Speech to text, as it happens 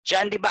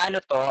John, di ba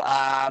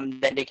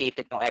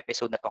dedicated ng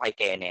episode na to kay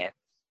Kenneth?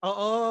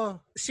 Oo.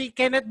 Si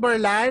Kenneth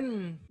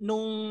Borlan,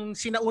 nung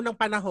sinaunang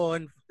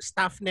panahon,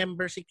 staff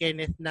member si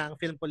Kenneth ng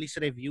Film Police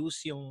Reviews,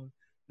 yung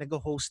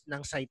nag-host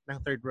ng site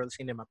ng Third World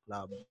Cinema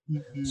Club.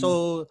 Mm-hmm.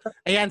 So,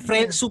 ayan,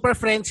 super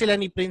friend sila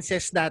ni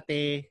Princess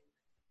dati.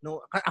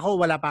 No,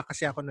 ako wala pa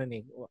kasi ako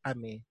noon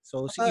kami.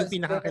 So, yung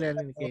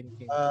pinakakilala ni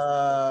Kenneth.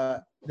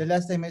 The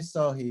last time I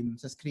saw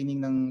him sa screening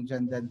ng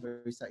John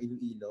Denver sa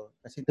Iloilo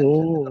kasi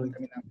nagkaroon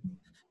kami ng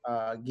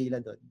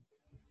gala doon.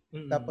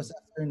 Tapos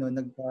after nun,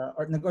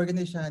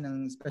 nag-organize siya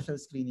ng special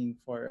screening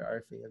for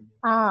our film.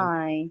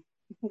 Ay,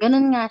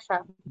 ganun nga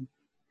siya.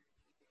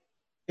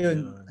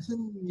 Yun.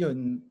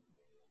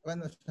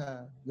 Ano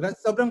siya.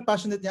 Sobrang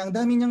passionate niya. Ang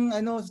dami niyang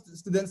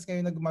students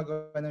ngayon na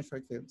gumagawa ng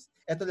short films.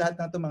 Ito lahat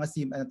ng to mga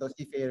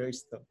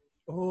seafarers to.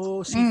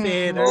 Oh,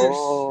 seafarers.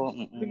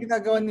 Yung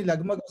ginagawa nila,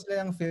 gumagawa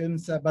sila ng film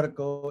sa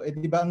barko.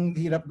 Di ba ang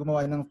hirap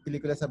gumawa ng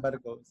pelikula sa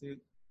barko? So,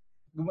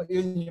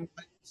 yun yung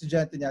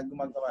estudyante niya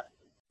gumagawa.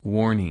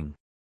 Warning.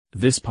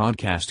 This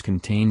podcast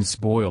contains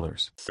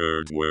spoilers.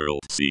 Third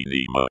World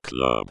Cinema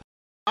Club.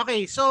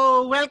 Okay,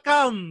 so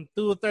welcome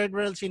to Third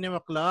World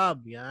Cinema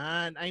Club.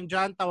 Yan. I'm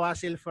John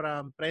Tawasil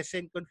from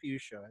Present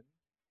Confusion.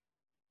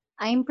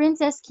 I'm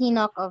Princess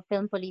Kinok of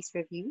Film Police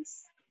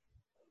Reviews.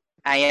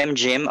 I am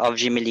Jim of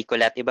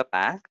Jimilicula at iba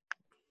pa.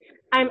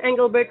 I'm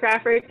Engelbert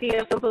Rafferty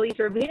of Film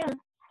Police Reviews.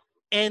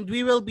 And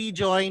we will be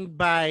joined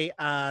by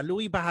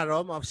Louis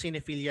Baharom of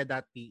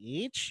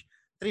Cinephilia.ph,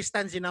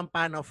 Tristan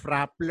Zinampan of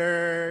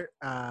Rappler,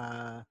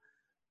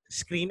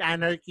 Screen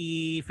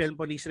Anarchy, Film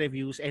Police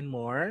Reviews, and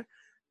more.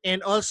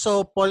 And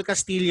also Paul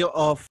Castillo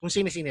of kung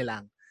sino-sino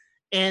lang.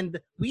 And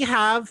we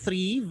have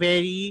three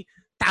very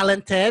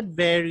talented,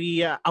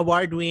 very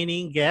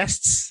award-winning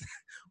guests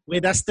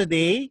with us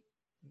today.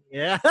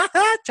 Yeah,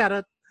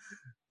 charot.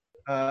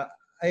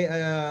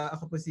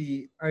 Ako po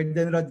si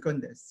Arden Rod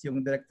Condes,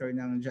 yung director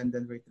ng John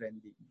Denver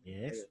Trending.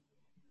 Yes.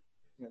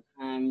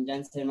 I'm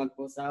Jansen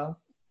Magpusaw.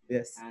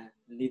 Yes.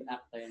 Lead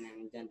actor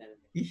ng John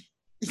Denver.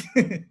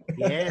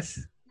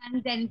 Yes.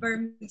 John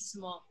Denver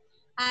mismo.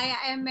 I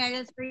am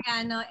Meryl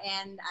Friano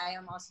and I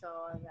am also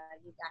the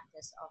lead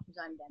actress of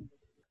John Denver.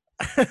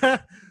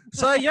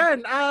 So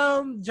yun,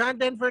 John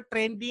Denver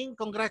Trending,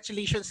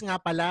 congratulations nga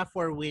pala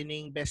for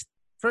winning Best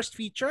First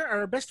Feature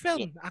or Best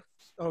Film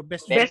or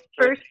Best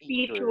First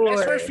Feature.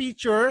 Best First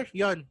Feature,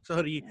 yun,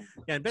 sorry.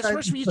 Yan, Best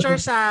First Feature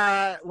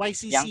sa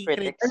YCC Young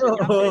Critics.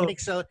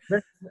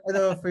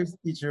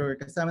 First Feature.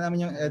 Kasama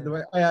namin yung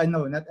Edward.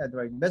 No, not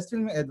Edward. Best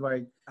Film yung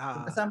Edward.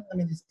 Kasama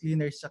namin yung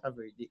Cleaners sa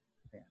Verdict.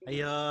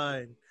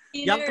 Ayun.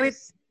 Young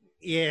Critics.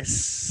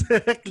 Yes.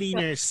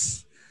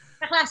 Cleaners.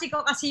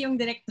 Klasiko kasi yung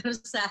director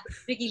sa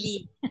Ricky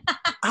Lee.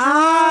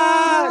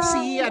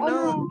 Si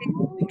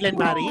Glenn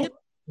Barrett?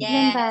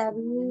 Yes.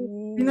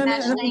 Hindi namin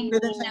alam kung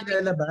kailan siya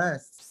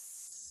ilalabas.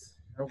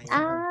 Okay.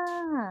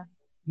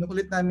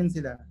 Nukulit namin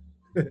sila.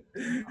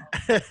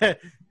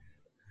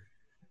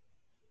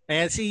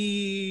 Ayan,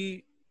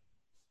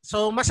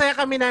 So, masaya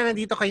kami na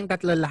nandito kayong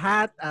tatlo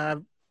lahat.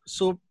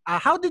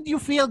 How did you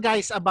feel,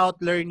 guys, about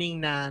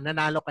learning na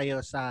nanalo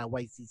kayo sa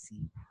YCC?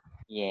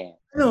 Yeah.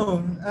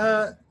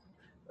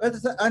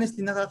 Honestly,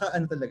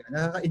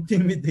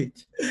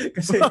 nakaka-intimidate.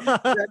 Kasi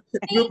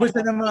grupo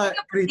siya ng mga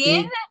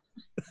critics.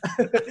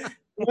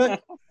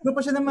 Grupo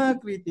siya ng mga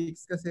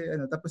critics kasi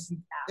tapos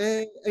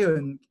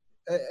ayun,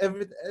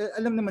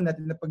 alam naman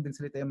natin na pag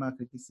nagsalita yung mga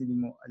critics, hindi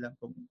mo alam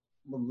kung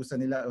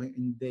magugustuhan nila o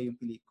hindi yung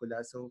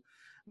pelikula. So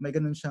may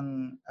ganun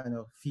siyang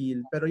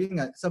feel. Pero yun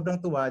nga,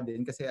 sobrang tuwa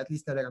din kasi at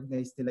least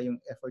na-recognize nila yung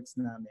efforts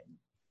namin.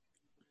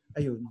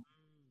 Ayun.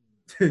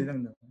 Yun lang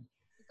naman.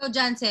 Ikaw,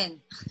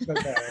 Jansen.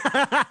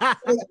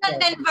 John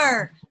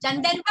Denver!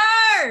 John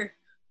Denver!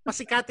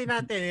 Pasikatin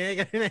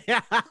natin.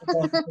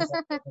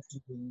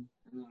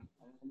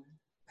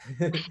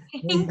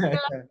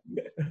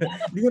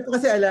 Hindi ko pa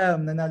kasi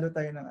alam. Nanalo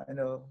tayo ng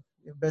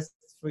yung Best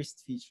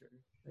First Feature.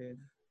 Ayun.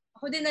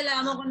 Ako din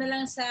nalaman ko na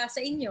lang sa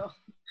inyo.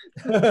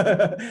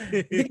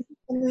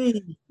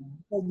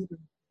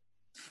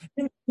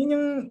 Yun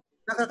yung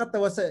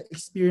nakakatawa sa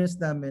experience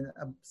namin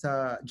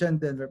sa John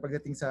Denver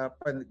pagdating sa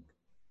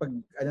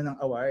ng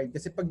award.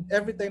 Kasi pag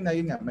every time na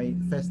yun nga, may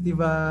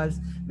festivals,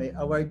 may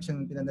award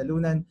siyang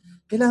pinanalunan,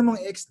 kailangan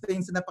mong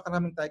i-explain sa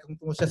napakaraming tayo kung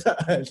tungo siya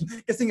saan.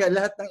 Kasi nga,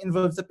 lahat ng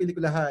involved sa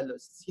pelikula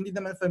halos, hindi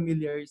naman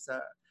familiar sa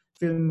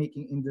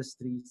filmmaking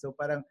industry. So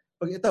parang,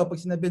 pag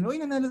sinabihin, uy,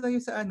 nanalo tayo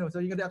sa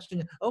so yung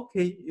reaction niya,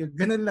 okay,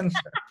 ganun lang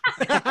siya.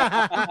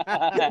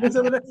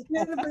 So,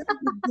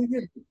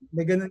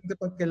 may ganun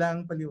kapag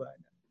kailangang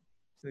paliwanag.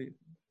 So yun.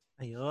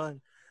 Ayun.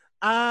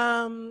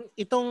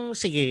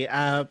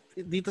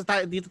 Dito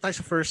tayo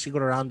sa first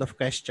siguro round of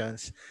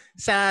questions.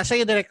 Sa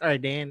iyo, Direct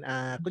Arden,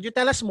 could you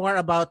tell us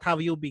more about how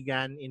you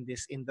began in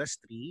this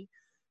industry?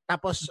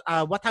 Tapos,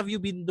 what have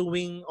you been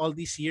doing all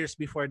these years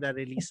before the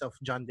release of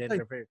John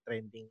Denver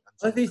Trending?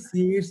 All these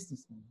years,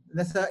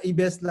 nasa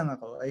ABS lang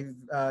ako. I've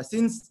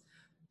since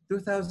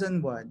 2005,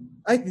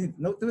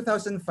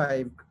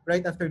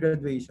 right after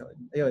graduation.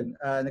 Ayun,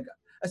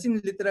 as in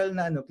literal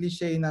na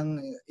cliche ng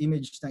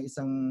image ng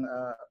isang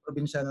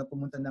probinsyano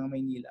pumunta ng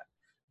Maynila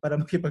para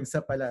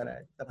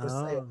makipagsapalaran. Tapos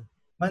ayun,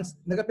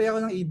 nag-apply ako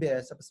ng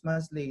ABS, tapos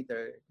months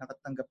later,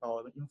 natanggap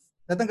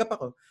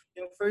ako.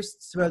 Yung first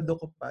sweldo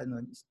ko pa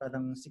noon is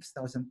parang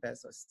 6,000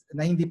 pesos.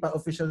 Na hindi pa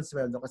official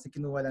sweldo kasi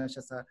kinuha lang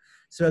siya sa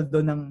sweldo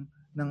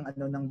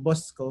ng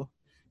boss ko.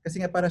 Kasi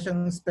nga para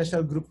siyang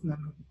special group na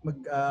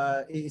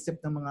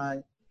iisip ng mga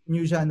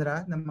new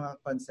genre ng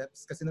mga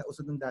concepts kasi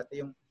nauso nung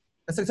dati yung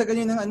kasagsagan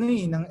yun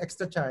ng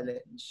extra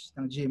challenge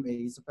ng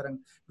GMA. So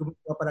parang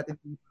gumawa pa natin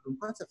yung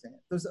concepts niya.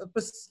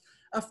 Tapos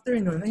after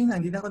nun,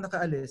 hindi na ako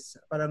nakaalis.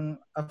 Parang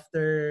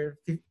after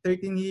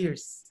 13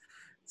 years,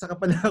 saka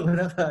pala ako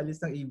nakaalis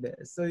ng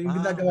ABS. So yung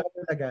ginagawa ko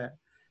talaga,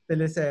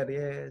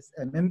 teleseries,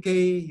 MMK,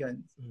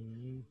 yun.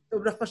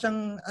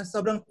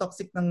 Sobrang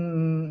toxic ng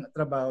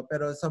trabaho,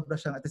 pero sobrang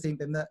siyang at the same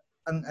time na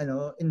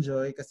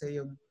enjoy kasi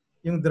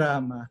yung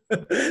drama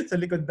sa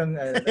likod ng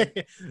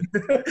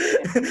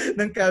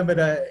ng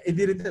camera,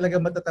 hindi rin talaga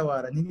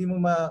matatawaran. Hindi mo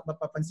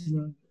mapapansin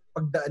yung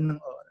pagdaan ng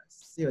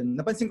oras. Yun,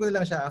 napansin ko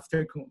na lang siya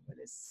after kong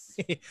umalis.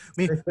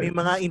 may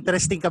mga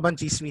interesting ka bang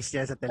chismis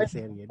dyan sa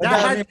teleserye?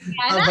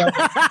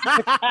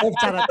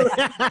 Charot.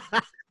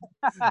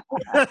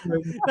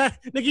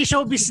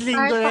 Nag-showbiz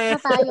linggo eh.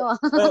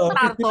 Tartok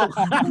na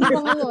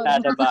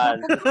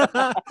tayo.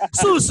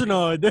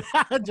 Susunod.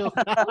 Joke.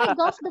 Oh my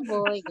gosh, the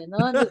boy.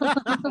 Ganon.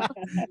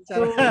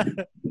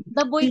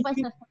 The boy pa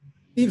siya.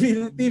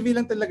 TV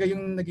lang talaga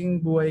yung naging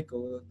buhay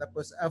ko.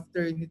 Tapos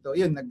after nito,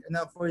 yun,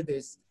 for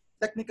this,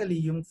 technically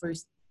yung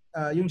first,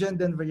 yung John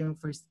Denver yung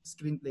first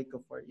screenplay ko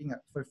for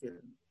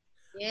film.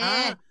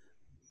 Yeah.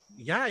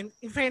 Yeah,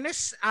 in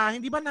fairness,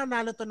 hindi ba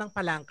nanalo to ng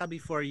palangka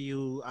before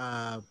you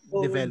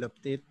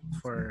developed it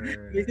for...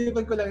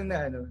 Isipan ko lang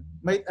na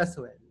might as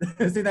well.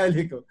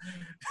 Sinali ko.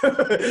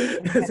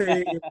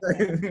 Kasi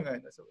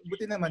so,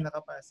 buti naman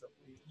nakapasok.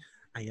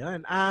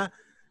 Ayun.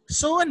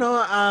 So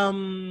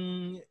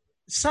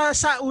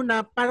sa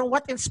una, parang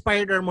what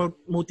inspired or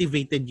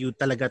motivated you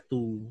talaga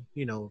to,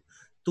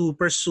 to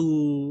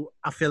pursue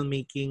a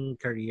filmmaking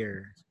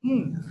career?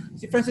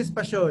 Si Francis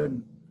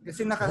Passion.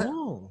 Kasi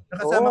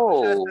nakasama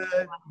ko siya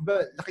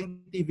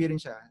laking TV rin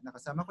siya.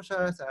 Nakasama ko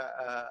siya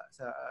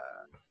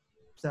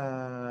sa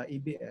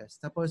ABS.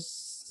 Tapos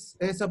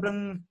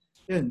sobrang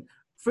yun.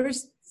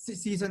 First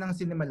season ng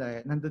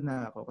Cinemalaya, nandun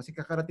na ako kasi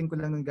kakarating ko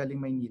lang ng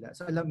galing Maynila.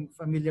 So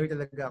familiar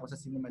talaga ako sa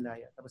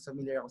Cinemalaya. Tapos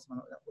familiar ako sa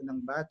mga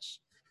unang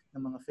batch ng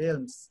mga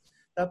films.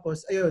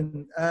 Tapos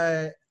ayun,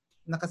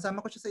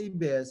 nakasama ko siya sa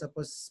ABS.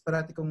 Tapos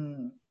parati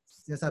kong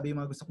sinasabi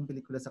yung mga gusto kong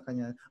pelikula sa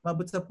kanya.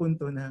 Mabot sa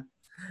punto na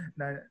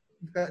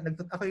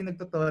ako yung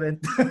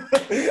nagto-torrent.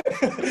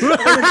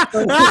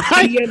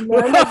 Ayan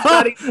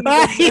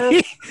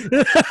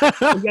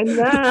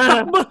na.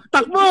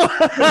 Takbo!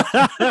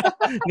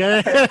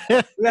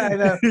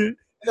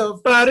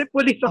 Pare,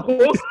 pulis ako.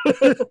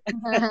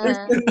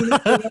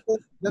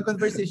 The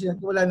conversation,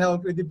 wala na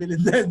akong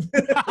credibility.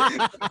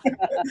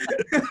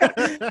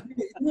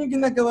 Yun yung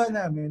ginagawa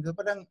namin. So,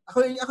 parang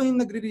ako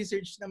yung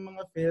nagre-research ng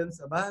mga films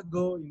sa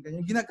bago, yung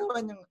ganyan. Ginagawa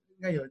niya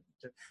ngayon.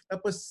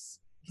 Tapos,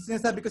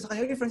 sinasabi ko sa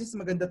kanya, hey Francis,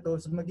 maganda to.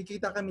 So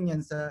magkikita kami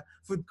niyan sa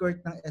food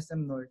court ng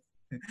SM North.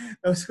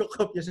 Tapos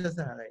kukopya siya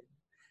sa akin.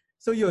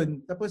 So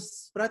yun.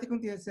 Tapos parati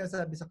kong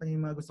sinasabi sa kanya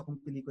yung mga gusto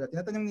kong pelikula.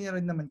 Tinatanong niya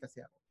rin naman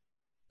kasi ako.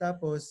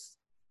 Tapos,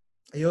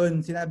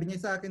 ayun, sinabi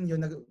niya sa akin yun,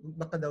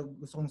 baka daw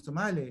gusto kong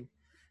sumali.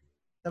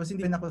 Tapos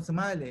hindi rin ako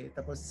sumali.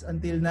 Tapos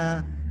until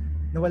na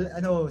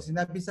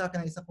sinabi sa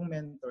akin ng isa kong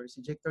mentor, si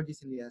Jake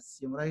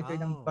Tordesillas, yung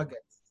writer ng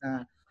Bagets,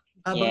 na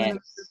habang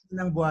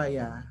ng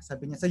buhaya,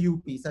 sabi niya sa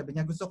UP, sabi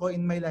niya gusto ko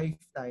in my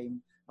lifetime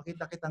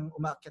makita kitang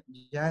umaakyat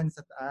diyan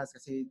sa taas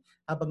kasi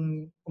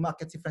habang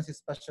umaakyat si Francis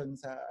Passion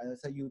sa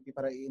UP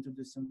para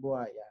i-introduce yung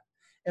buhaya,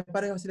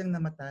 pareho silang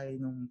namatay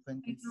nung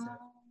 27.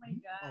 Oh my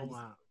God.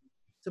 Wow.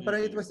 So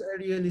parang it was a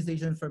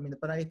realization for me na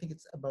parang I think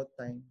it's about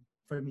time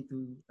for me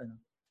to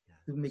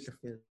make a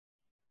film.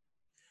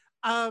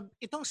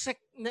 Itong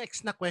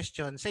next na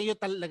question sa iyo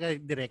talaga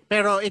direct,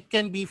 pero it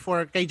can be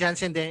for kay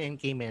Jansen din and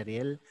kay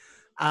Meryl.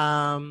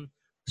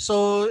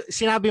 So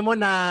sinabi mo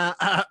na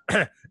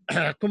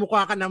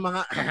kumukuha ka ng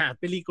mga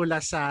pelikula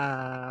sa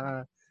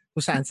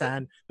kung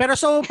saan. Pero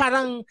so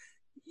parang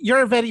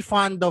you're very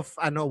fond of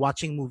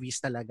watching movies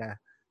talaga.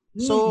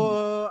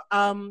 So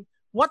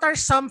what are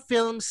some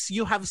films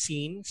you have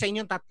seen sa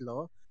inyong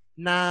tatlo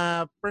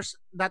na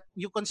that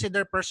you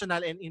consider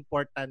personal and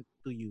important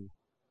to you?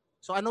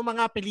 So ano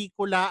mga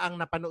pelikula ang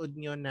napanood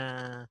nyo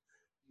na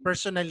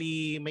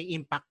personally may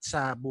impact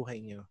sa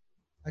buhay nyo?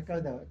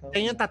 Ikaw daw.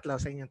 Sa inyong tatlo.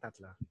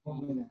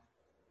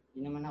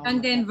 Hindi naman ako. Ang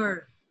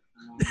Denver.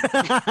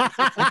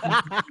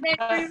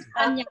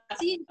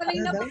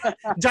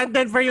 John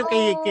Denver yung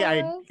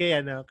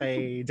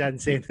kay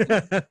Jansen.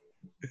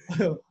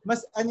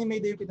 Mas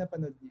anime din yung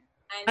pinapanood niya.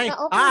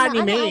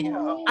 Anime.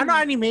 Ano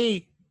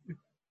anime?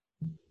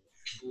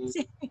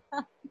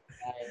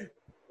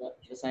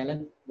 The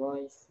Silent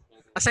Boys.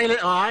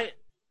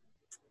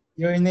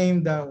 Your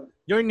Name daw.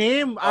 Your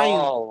Name?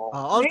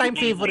 All-time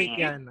favorite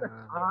yan.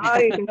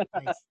 Ay.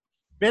 Nice.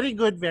 Very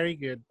good, very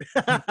good.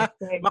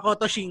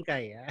 Makoto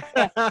Shinkai.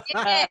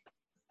 Yeah.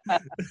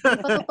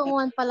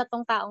 Patutunguhan pala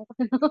tong taong ko.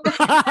 Wait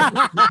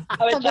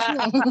Sagot lang.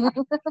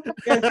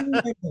 niya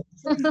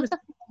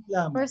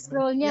Lamang. First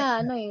role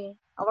niya,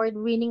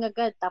 award-winning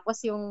agad.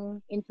 Tapos yung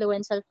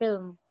influential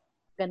film,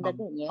 ganda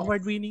din. Yes.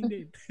 Award-winning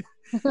din.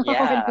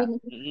 Yeah.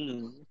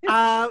 Award-winning.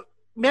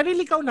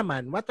 Meryl, ikaw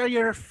naman, what are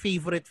your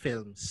favorite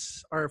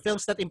films or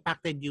films that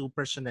impacted you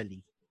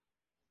personally?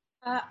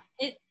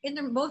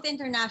 Both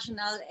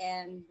international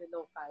and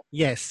local.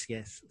 Yes.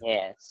 Yes.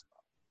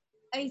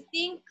 I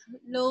think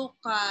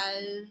local,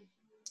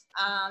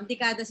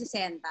 dekada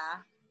 60.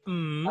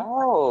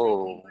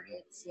 Oh.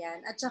 Favorites yan.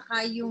 At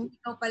saka yung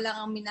Ikaw pa lang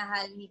ang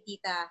minahal ni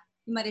Tita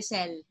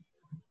Maricel.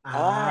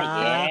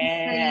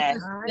 Yes.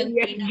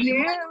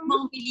 Yung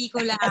mga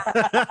pelikula.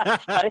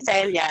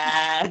 Maricel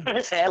yan.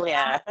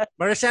 Maricelians.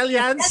 Maricel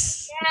yan.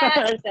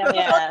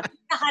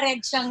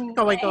 Nakared siyang...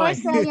 Kaway.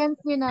 Marcelians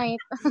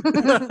Unite.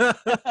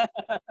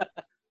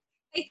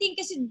 I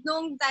think kasi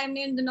noong time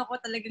na yun, doon ako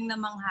talagang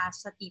namangha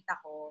sa tita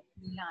ko.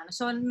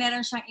 So,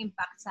 meron siyang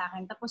impact sa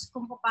akin. Tapos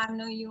kung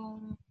paano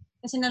yung...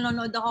 Kasi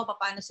nanonood ako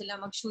paano sila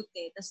mag-shoot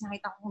eh. Tapos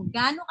nakita ko kung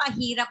gaano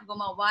kahirap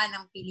gumawa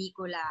ng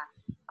pelikula.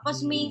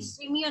 Tapos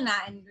mainstream yun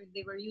and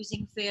they were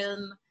using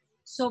film.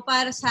 So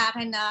para sa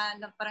akin na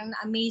parang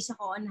na-amaze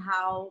ako on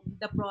how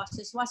the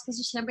process was.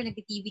 Kasi syempre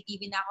nag-TV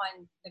na ako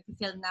and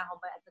nag-film na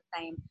ako at the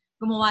time.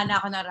 Gumawa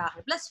na ako ng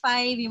Rocky Plus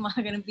 5, yung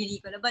mga ganung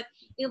pelikula. But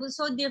it was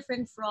so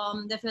different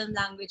from the film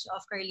language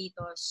of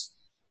Carlitos.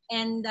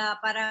 And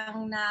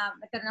parang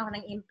nagkaroon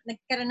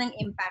ng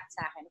impact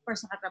sa akin. Of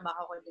course,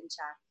 nakatrabaho ko din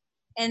siya.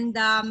 And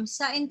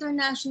sa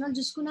international,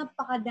 Diyos ko,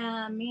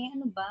 napakadami.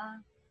 Ano ba?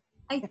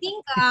 I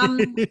think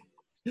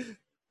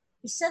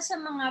isa sa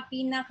mga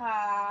pinaka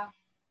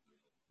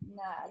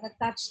na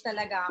na-touch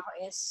talaga ako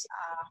is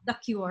The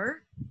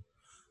Cure.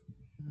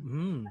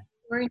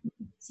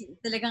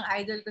 Talagang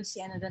idol ko si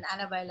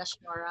Annabella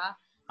Shmora.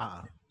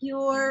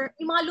 Cure,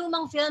 yung mga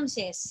lumang films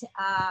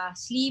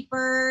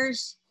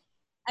Sleepers,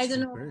 I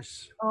don't know.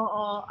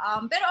 Oo.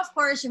 Pero of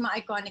course, yung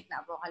mga iconic na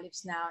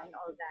Apocalypse Now and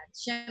all that.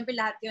 Siyempre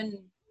lahat yun,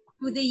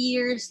 through the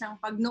years ng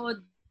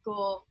pagnood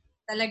ko,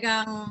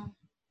 talagang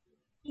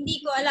hindi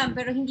ko alam,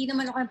 pero hindi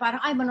naman ako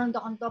parang, manonood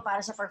ako to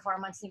para sa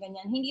performance ni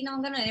ganyan. Hindi naman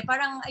ganun eh.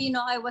 Parang,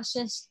 I was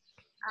just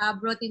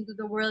brought into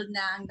the world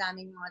na ang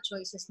daming mga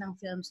choices ng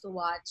films to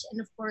watch. And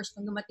of course,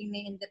 kung dumating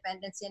na yung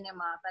independent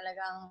cinema,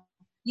 talagang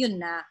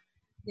yun na.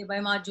 Diba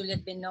yung mga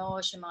Juliette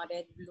Binoche, yung mga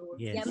Red Blue.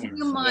 Yes.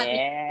 Yung mga,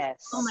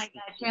 oh my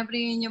God, syempre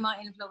yun yung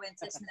mga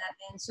influences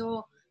natin.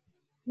 So,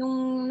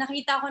 nung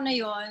nakita ko na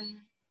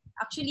yun,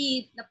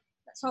 actually,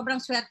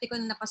 sobrang swerte ko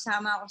na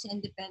napasama ako sa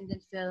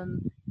independent film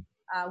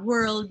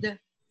world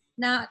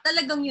na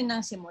talagang yun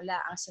ang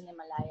simula, ang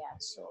Cinemalaya.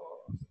 So,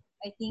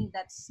 I think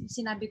that's,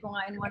 sinabi ko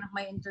nga in one of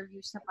my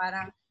interviews na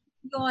parang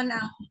yun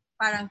ang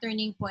parang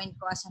turning point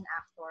ko as an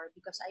actor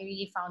because I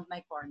really found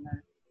my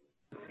corner.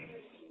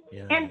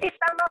 Yeah. And if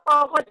tama po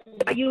ako,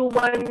 you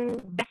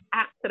won Best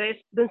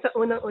Actress dun sa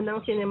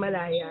unang-unang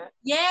Cinemalaya.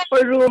 Yes!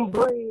 For Room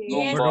Boy.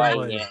 Yes!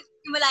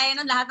 Cinemalaya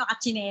nun, lahat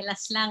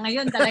makachinelas lang.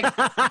 Ngayon talaga.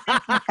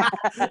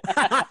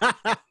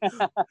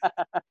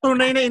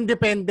 Tunay na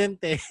independent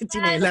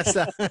chinelas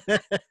lang.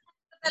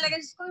 Talaga,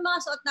 kung yung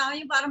mga suot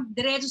namin, yung parang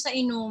diretso sa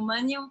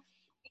inuman, yung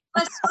it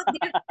was so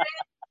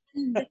different.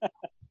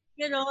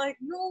 You know,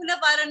 nung una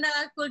parang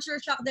na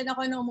culture shock din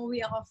ako nung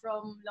umuwi ako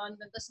from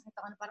London. Tapos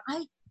nakita ko na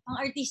parang, ang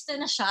artista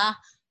na siya.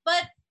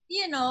 But,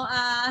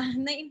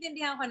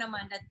 naiintindihan ko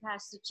naman that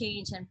has to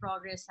change and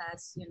progress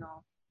has,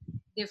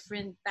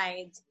 different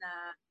tides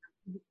na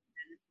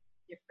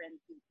different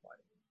people.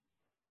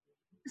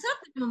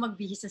 Sarap naman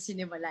magbihis sa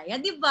Cinemalaya.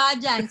 Di ba,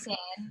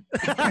 Jansen?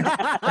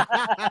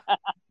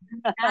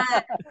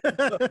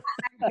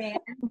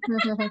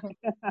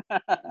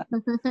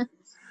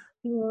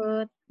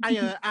 Cute.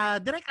 Ayun,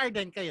 Direk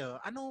Arden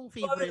kayo, anong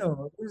favorite?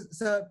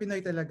 Sa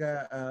Pinoy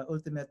talaga,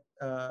 ultimate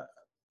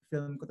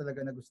film ko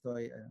talaga na gusto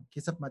ay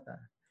Kiss of Mata.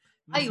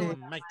 Ayun.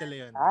 Mike De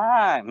Leon.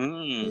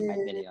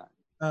 Mike De Leon.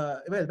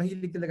 Well,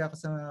 mahilig talaga ako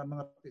sa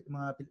mga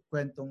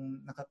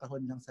kwentong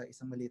nakakahon lang sa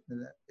isang maliit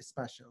na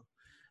espasyo.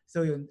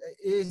 So yun,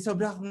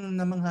 sobra akong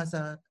namangha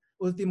sa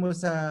ultimo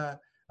sa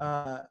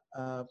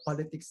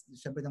politics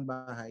syempre ng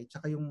bahay,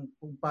 tsaka yung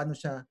kung paano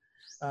siya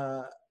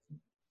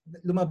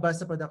lumabas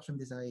sa production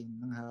design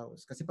ng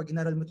house. Kasi pag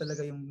inaral mo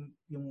talaga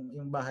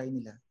yung bahay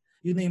nila,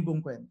 yun na yung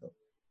buong kwento.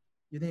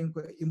 Yun na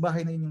yung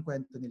bahay na yun yung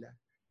kwento nila.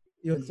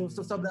 Yun. So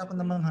sobra akong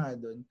namangha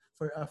doon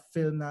for a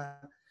film na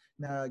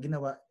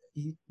ginawa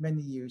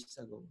many years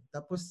ago.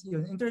 Tapos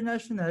yun,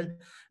 international,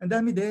 ang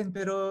dami din,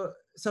 pero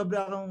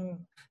sobra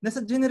akong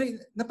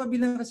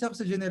napabilang kasi ako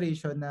sa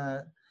generation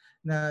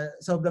na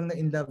sobrang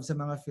na-in love sa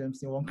mga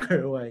films ni Wong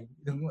Kar-wai.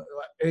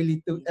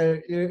 Early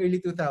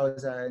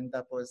 2000,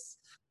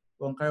 tapos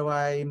Wong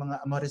Kar-wai,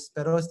 mga Amores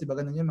Perros, di ba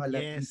ganun yung mga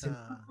Yes.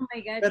 Oh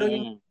my God. Pero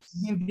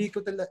hindi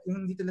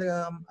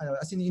talaga,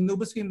 as in,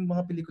 inubos ko yung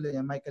mga pelikula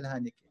niya, Michael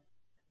Haneke.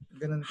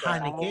 Ganun ka.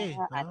 Haneke.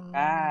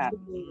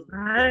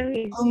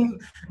 Ay.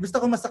 Gusto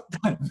ko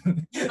masaktan.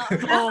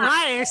 Oo nga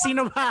eh.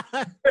 Sino ba?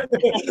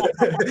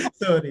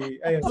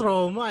 Sorry. Ayun.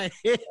 Trauma eh.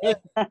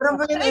 Pero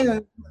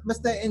ngayon, mas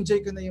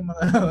na-enjoy ko na yung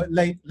mga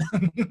light lang.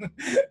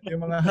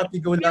 Yung mga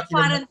happy-go-lucky.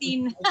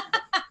 Quarantine.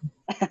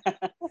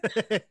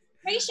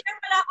 May share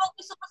pala ako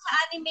gusto ko sa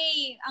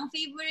anime. Ang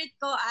favorite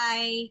ko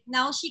ay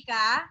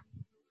Nausicaa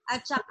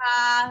at saka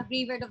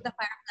Graveyard of the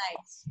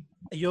Fireflies.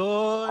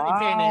 Ayun, in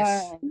fairness.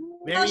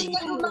 Very,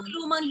 Nausicaa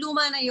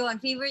lumang-luma na yun.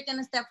 Favorite yan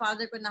ng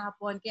stepfather ko na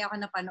hapon kaya ako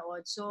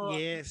napanood. So,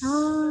 yes.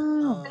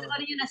 ano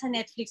yun nasa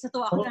Netflix.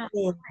 Natuwa ako na.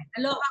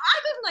 Aloka,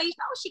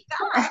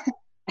 Nausicaa.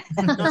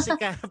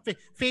 Nausicaa.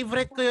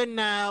 Favorite ko yun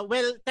na,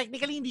 well,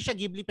 technically hindi siya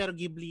Ghibli pero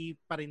Ghibli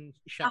pa rin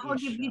siya. Ako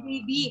Ghibli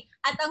baby.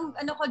 At ang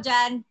ano ko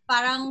dyan,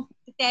 parang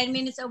 10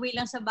 minutes away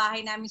lang sa bahay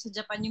namin sa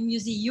Japan, yung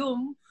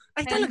museum.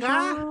 Ay,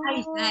 talaga?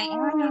 Ay.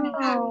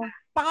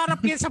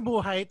 Pangarap yan sa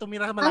buhay,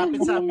 tumira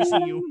malapit sa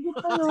museum.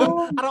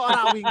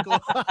 Araw-arawin ko.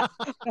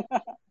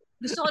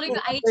 Gusto ko rin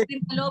yung ice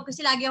cream sa loob kasi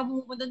lagi ako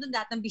pumupunta doon.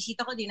 Dahil ang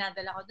bisita ko,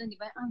 dinadala ko doon. Di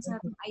ba? Ang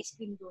sarap ng ice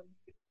cream doon.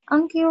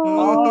 Ang cute.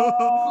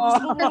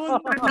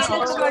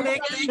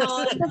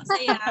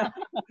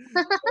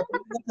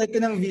 Apply ko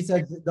ng visa,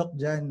 Doc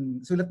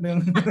Jan. Sulat mo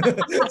yung...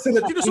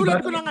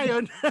 Sinusulat ko na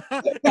ngayon.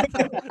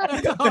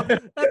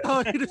 Ito,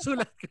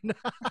 sinusulat ko na.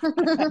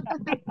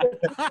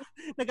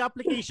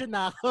 Nag-application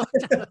na ako.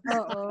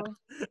 Oo.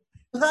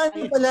 Saan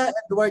yung pala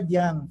Edward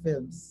Yang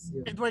films?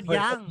 Edward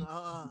Yang,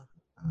 oo.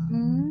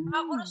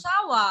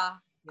 Kurosawa.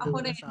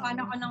 Ako rin,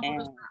 fan ako ng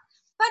Kurosawa.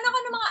 Fan ako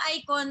ng mga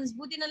icons.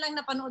 Buti na lang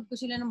napanood ko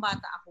sila nung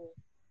bata ako.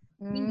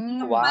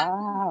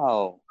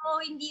 Wow!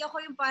 Hindi ako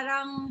yung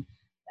parang,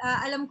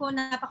 alam ko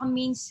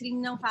napaka-mainstream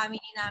ng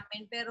family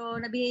namin,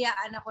 pero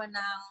nabihayaan ako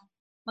ng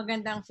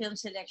magandang film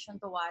selection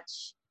to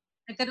watch.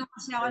 Nagkaroon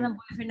kasi ako ng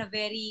boyfriend na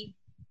very,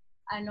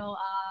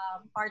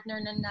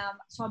 partner na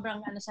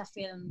sobrang sa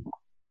film.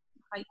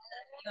 Kaya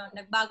yun,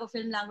 nagbago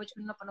film language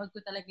kung napanood ko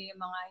talaga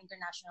yung mga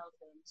international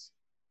films.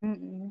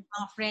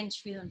 Mga French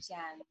films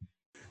yan.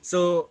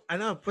 So,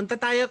 punta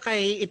tayo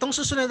kay itong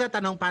susunod na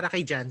tanong para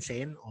kay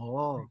Jansen.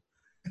 Oh.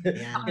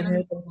 Yan.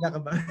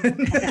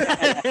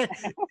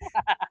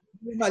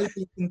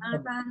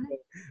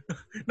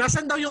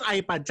 Nasaan daw yung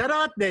iPad?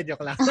 Charot,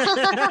 joke lang.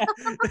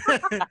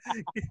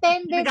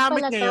 Extended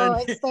pala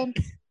to.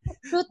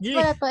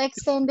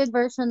 Extended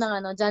version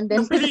ng John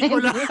Den. Yung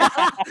pelikula.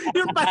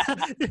 Yung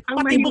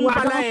patibong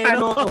pala eh.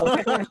 No?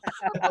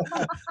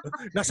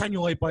 Nasaan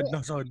yung iPad?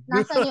 Nasaan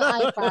yung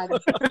iPad?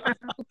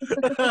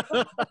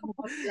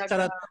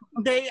 Charot.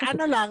 Hindi,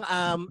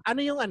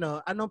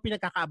 anong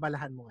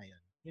pinagkakaabalahan mo ngayon?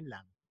 Yun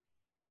lang.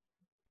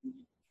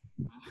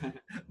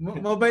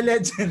 Mobile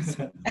Legends.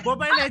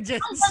 Mobile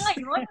Legends.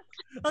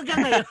 Hanggang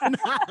ngayon.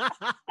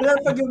 Wala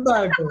pag yung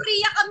bago. Sa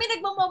Korea kami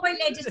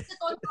nagmo-Mobile Legends.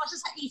 Natutuwa ko siya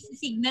sa easy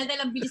signal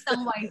dahil ang bilis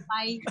ng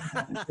wifi.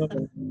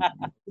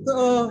 Ito,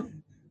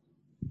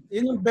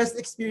 yun yung best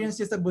experience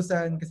niya sa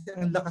Busan kasi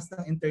ang lakas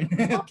ng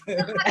internet.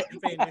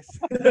 Famous.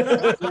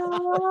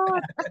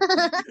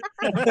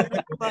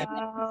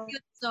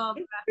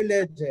 Mobile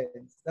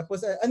Legends.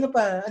 Tapos ano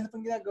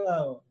pang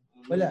ginagawa mo?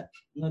 Wala.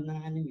 Nood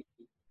ng anime.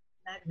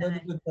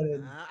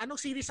 Anong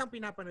series ang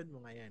pinapanood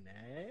mo ngayon?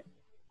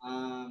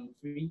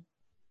 Free.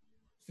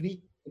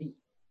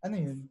 Ano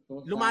yun?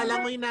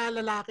 Lumalangoy na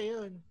lalaki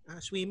yun.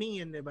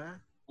 Swimming yun, di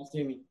ba?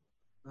 Swimming.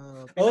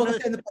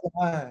 Kasi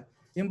pala,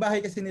 yung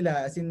bahay kasi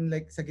nila, as in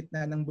like sa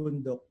gitna ng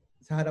bundok,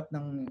 sa harap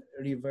ng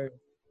river.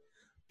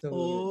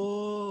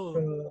 So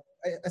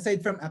aside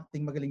from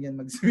acting, magaling yan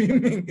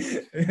mag-swimming.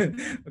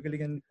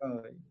 Magaling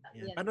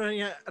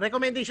yan.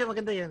 Recommendation,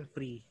 maganda yan,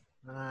 free.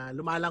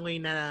 Lumalangoy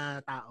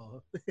na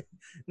tao.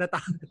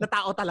 na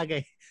tao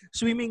talaga eh.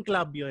 Swimming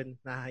club yun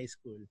na high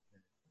school.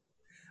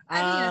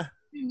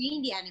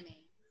 Hindi anime.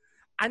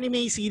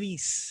 Anime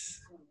series.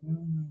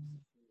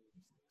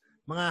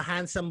 Mga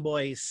handsome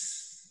boys.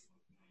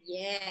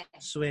 Yeah.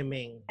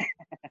 Swimming.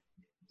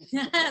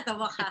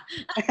 Tawa ka.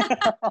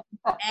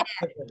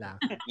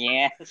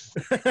 Yes.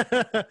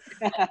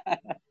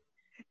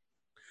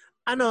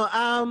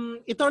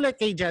 Ito ulit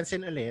kay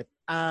Jansen ulit.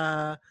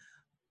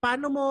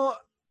 Paano mo,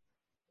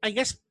 I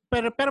guess,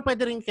 pero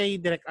pwede rin kay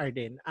Direk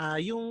Arden.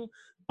 Yung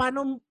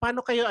paano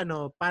kayo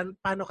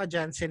paano ka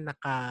Jansen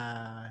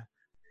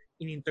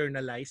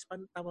in-internalize?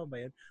 Tama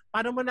ba 'yun?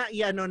 Paano mo na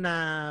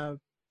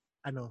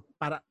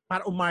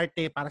para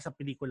umarte para sa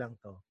pelikulang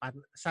 'to?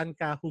 Saan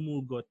ka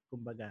humugot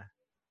kumbaga?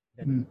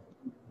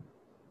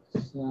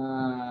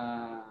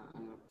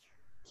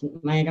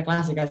 May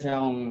kaklase kasi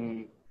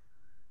akong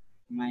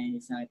may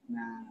sakit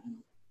na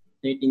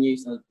 13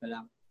 years old pa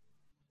lang.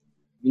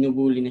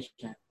 Binubuli na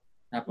siya.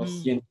 Tapos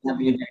yun,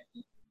 sabi niya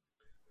directly,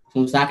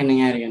 kung sa akin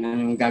nangyari yun,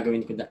 anong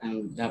gagawin ko,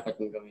 anong dapat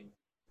kong gawin.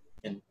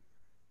 Yan.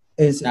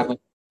 Tapos,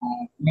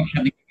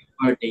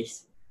 4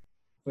 days.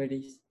 4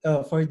 days.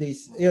 4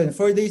 days. Yun,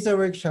 4 days sa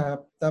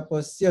workshop.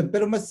 Tapos, yun.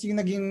 Pero mas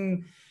yung naging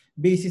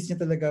basis niya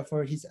talaga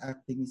for his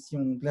acting is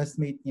yung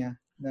classmate niya.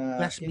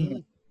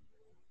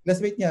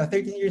 Classmate niya,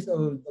 13 years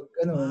old.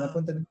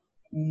 Napunta ng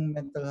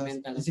mental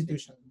health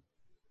institution.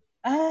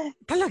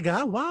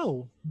 Talaga?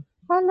 Wow.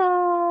 Hello.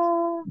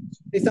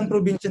 Isang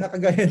probinsya na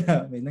kagaya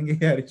namin,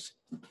 nangyayari siya.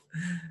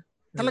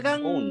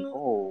 Talagang,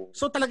 Oh.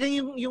 so talagang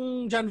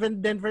yung John Van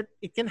Denver,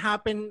 it can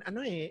happen,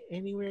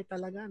 anywhere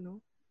talaga, no?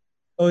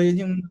 Yun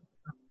yung,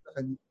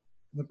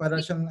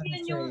 para siyang,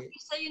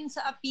 Isa yun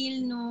sa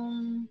appeal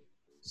nung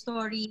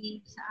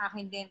story sa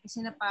akin din.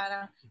 Kasi na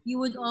parang,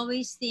 you would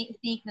always think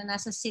na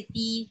nasa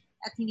city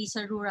at hindi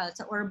sa rural,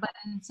 sa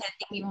urban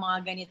setting yung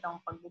mga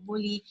ganitong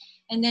pagbubuli.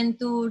 And then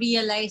to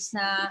realize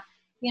na,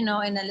 in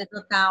a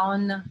little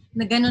town,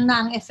 na ganun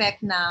na ang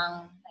effect ng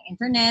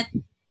internet,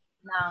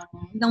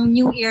 ng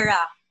new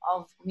era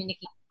of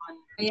communication.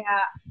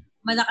 Kaya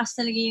malakas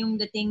talaga yung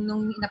dating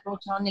nung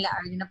in-approach ako nila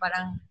Arlie na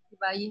parang,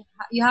 diba,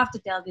 you have to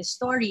tell this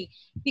story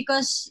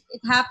because it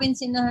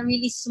happens in a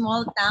really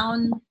small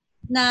town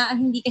na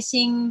hindi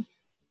kasing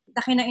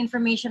laki ng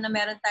information na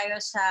meron tayo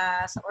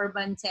sa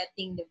urban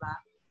setting, diba?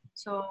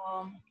 So,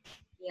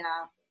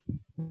 yeah.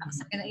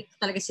 Ito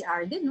talaga si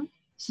Arden, no?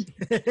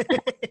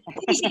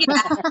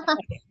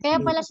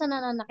 Kaya pala siya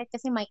nananakit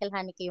kasi Michael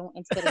Haneke yung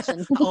inspiration.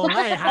 Oo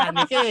nga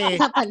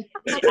Haneke.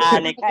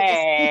 Haneke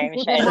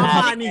Michelle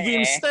Funny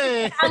games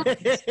to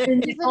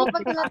So,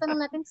 pag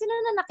tinatanong natin, sino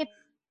nanakit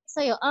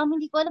sa'yo?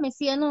 Hindi ko alam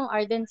si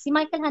Arden. Si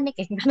Michael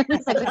Haneke.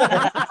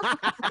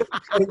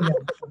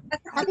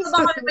 At ito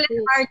ba ka pala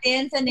si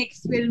Arden sa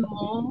next film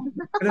mo?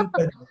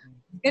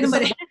 Ganun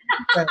ba rin?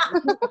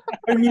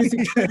 Or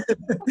music.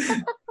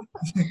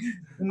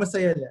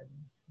 Masaya lang.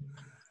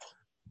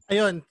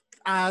 Ayun.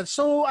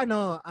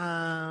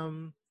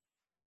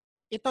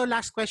 Ito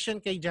last question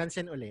kay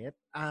Jansen ulit.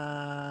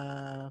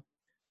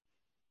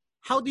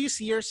 How do you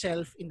see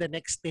yourself in the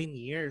next 10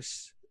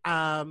 years?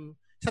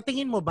 Sa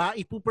tingin mo ba,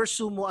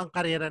 ipupursue mo ang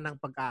karera ng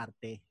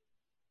pag-aarte?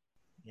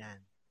 Yan.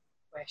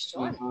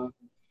 Question.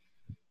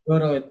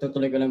 Siguro,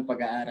 tutuloy ko lang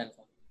pag-aaral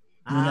ko.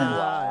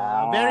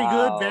 Wow. Very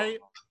good.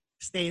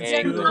 Stay in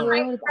school.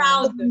 I'm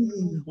proud.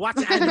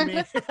 Watch anime.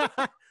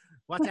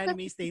 Watch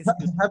anime, stay in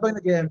school. Habang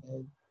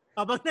nag-ML.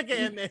 Habang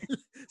nag-ML.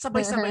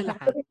 Sabay-sabay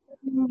lahat.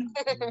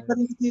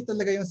 Parang hindi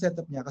talaga yung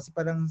setup niya kasi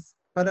parang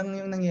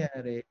yung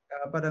nangyayari,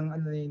 parang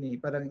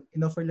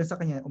in-offer lang sa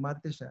kanya,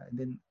 umarte siya. And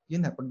then,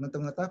 yun na, pag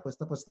natapos,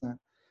 tapos na.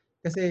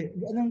 Kasi,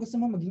 anong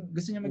gusto mo?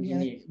 Gusto niya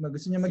maging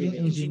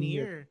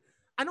engineer.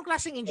 Anong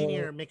klaseng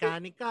engineer?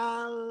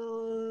 Mechanical?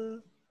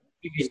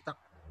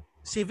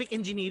 Civic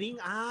engineering?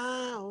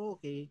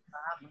 Okay.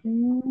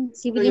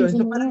 Civic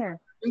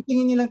engineer. Yung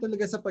tingin niya lang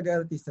talaga sa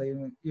pag-artista,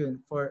 yun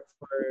for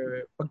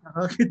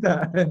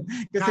pagkakakitaan.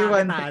 Kasi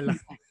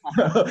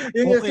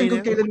yung kung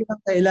kailan niya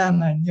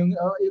kailangan, yung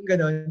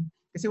gano'n.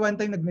 Kasi one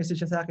time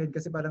nag-message siya sa akin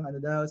kasi parang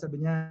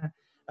sabi niya,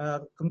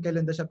 kung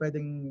kailan daw siya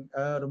pwedeng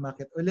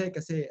rumakit uli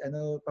kasi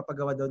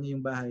papagawa daw niya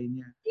yung bahay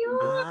niya.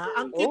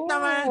 Ang cute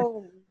naman.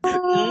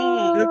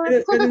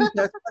 Ganun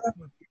siya.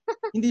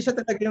 Hindi siya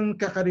talaga yung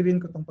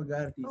kakaririn ko tong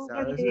pag-artista.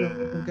 So,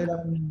 kung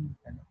kailangan,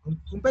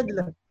 kung pwede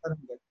lang,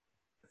 parang gano'n.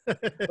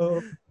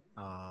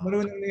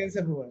 Marunong na yan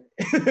sa buhay.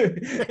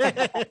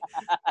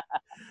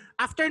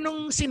 After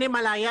nung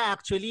Cinemalaya,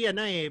 actually,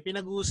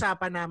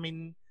 pinag-uusapan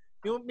namin,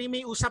 yung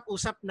may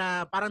usap-usap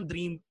na parang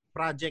dream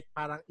project,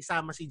 parang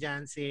isama si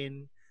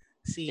Jansen,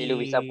 si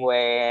Luis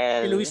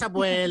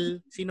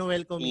Abuel, si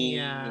Noel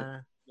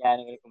Comia,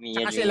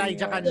 Comia, tsaka si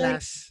Elijah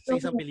Canlas sa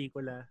isang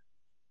pelikula.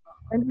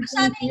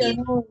 Sana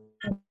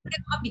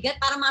mabigat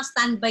para mga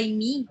Stand By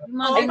Me.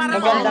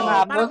 Maganda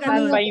nga po,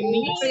 Stand By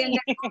Me.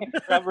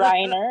 Rob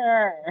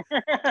Reiner.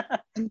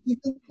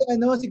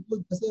 Si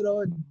Gold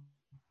Azeron.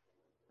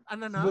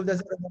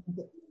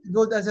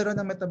 Gold Azeron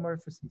ng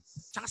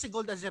Metamorphosis. Tsaka si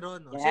Gold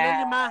Azeron. Yeah. Sila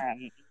lima.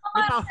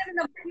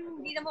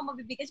 Hindi naman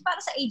mabibigat. Para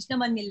sa age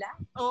naman nila.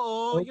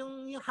 Oo,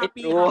 yung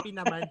happy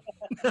naman.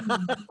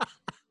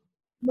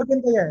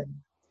 Maganda yan.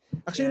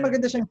 Actually,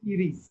 maganda siyang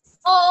series.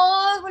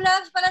 Oo,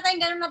 wala pala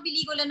tayong ganun na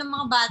pelikula ng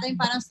mga bata, yung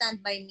parang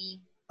Stand By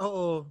Me.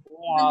 Oo.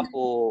 Nga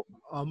po.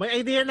 May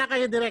idea na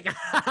kayo direct.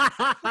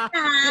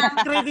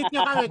 Credit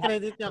nyo kami.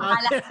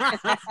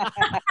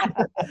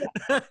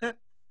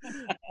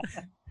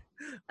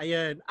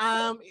 Ayun.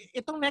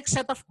 Itong next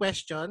set of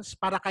questions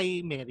para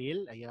kay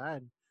Meryl.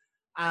 Ayun.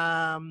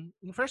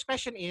 Yung first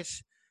question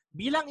is,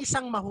 bilang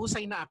isang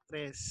mahusay na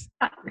actress,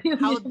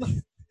 how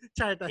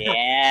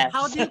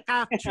do you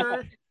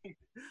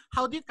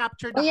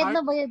capture the bayad heart?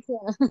 na bayad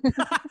siya.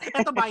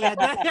 Ito bayad.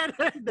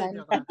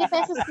 50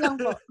 pesos lang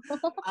po.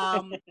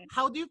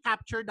 How do you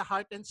capture the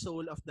heart and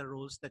soul of the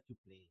roles that you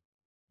play?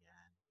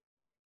 Yan.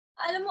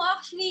 Alam mo,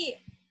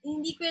 actually,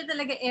 hindi ko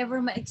talaga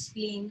ever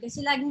ma-explain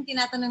kasi laging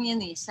tinatanong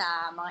yan sa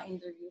mga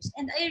interviews.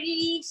 And I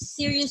really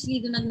seriously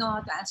do not know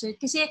how to answer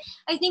it. Kasi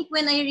I think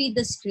when I read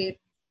the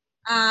script,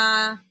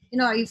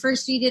 you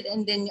first read it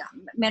and then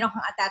meron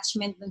kang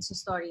attachment dun sa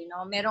story,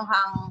 no? Meron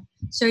kang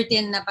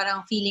certain na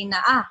parang feeling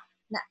na,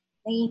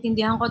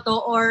 naiintindihan ko to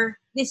or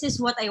this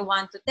is what I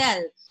want to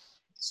tell.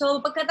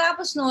 So,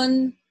 pagkatapos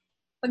nun,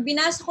 pag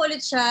binasa ko ulit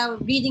siya,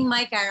 reading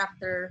my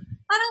character,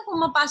 parang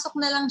pumapasok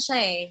na lang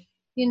siya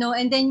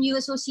and then you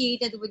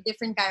associated with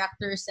different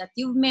characters that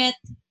you've met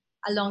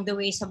along the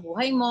way sa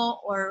buhay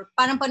mo, or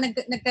parang pag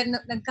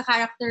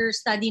nagka-character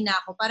study na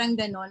ako, parang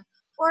ganon.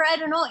 Or I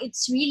don't know,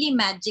 it's really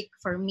magic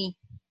for me.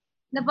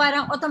 Na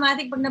parang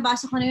automatic pag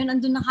nabasa ko na yun,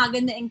 andun na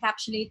kagad na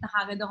encapsulate na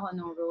kagad ako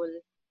ng role.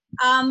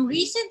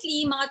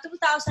 Recently, mga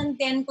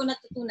 2010 ko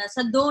natutunan,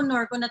 sa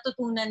Donor ko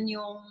natutunan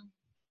yung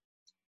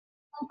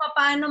kung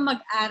paano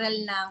mag-aral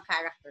ng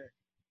character.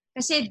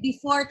 Kasi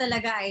before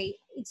talaga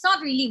it's not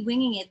really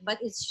winging it, but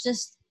it's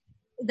just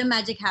the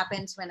magic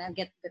happens when I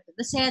get to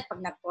the set,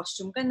 pag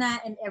nag-costume ka na,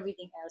 and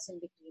everything else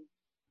in between.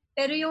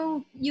 Pero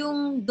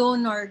yung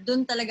Donor,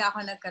 dun talaga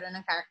ako nagkaroon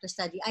ng character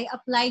study. I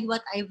applied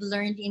what I've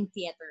learned in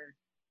theater.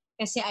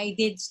 Kasi I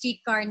did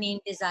Streetcar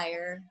Named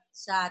Desire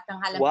sa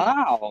Tanghalang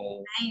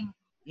Wow! time.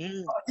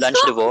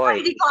 Lunch the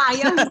Void. Hindi ko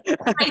ayaw.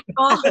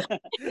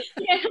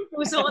 Yan ang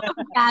puso ko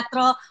ng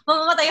teatro.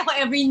 Mamamatay ako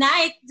every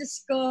night.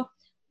 Diyos ko.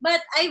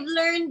 But I've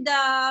learned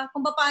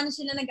kung paano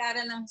sila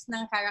nag-aral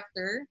ng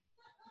character.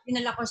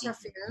 Pinala ko sa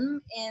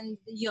film, and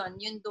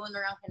yung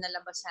Donor ang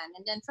kinalabasan.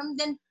 And then from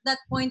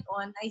that point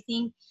on, I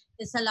think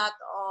there's a lot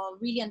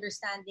of really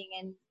understanding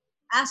and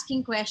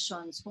asking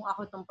questions. Kung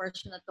ako tong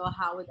person na to,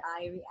 how would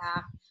I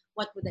react?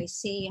 What would I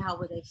say? How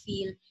would I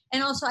feel?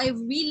 And also,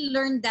 I've really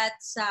learned that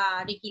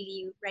sa Ricky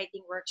Lee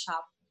writing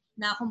workshop,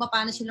 na kung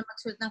paano sila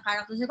magsulat ng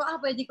character. Sabi ko,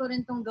 pwede ko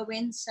rin tong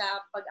gawin sa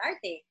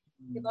pag-arte.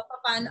 Diba?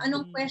 Paano?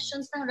 Anong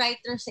questions ng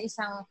writer sa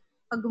isang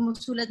pag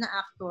gumusulat na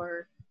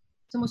actor,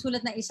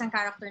 sumusulat na isang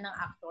character ng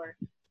actor.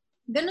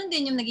 Ganon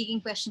din yung nagiging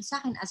question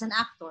sa akin as an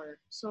actor.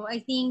 So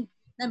I think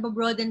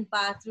nababroaden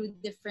pa through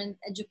different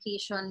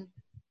education,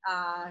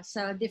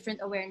 sa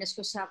different awareness ko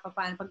sa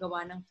paano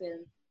paggawa ng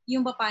film,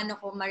 yung paano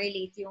ko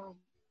ma-relate yung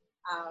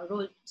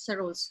role sa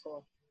roles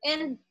ko.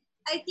 And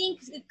I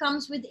think it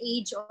comes with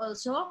age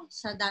also,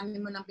 sa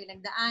dami mo ng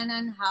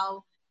pinagdaanan,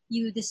 how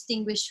you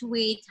distinguish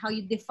weight, how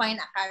you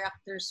define a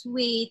character's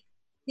weight,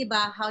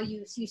 diba? How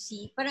you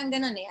see, parang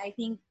ganon I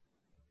think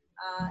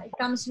it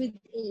comes with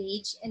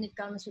age, and it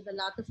comes with a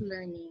lot of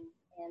learning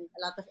and a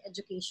lot of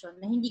education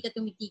na hindi ka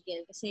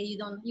tumitigil kasi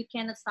you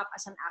cannot stop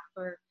as an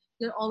actor.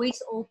 You're always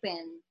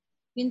open.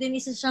 Yun din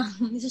isa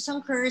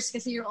siyang curse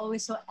kasi you're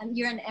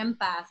an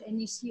empath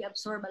and you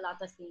absorb a lot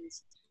of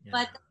things. Yeah.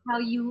 But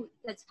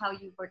that's how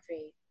you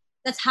portray.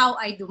 That's how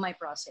I do my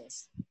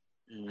process.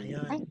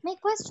 Ay, may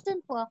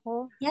question po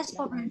ako. Yes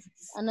po.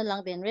 Ano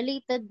lang din,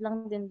 related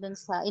lang din dun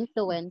sa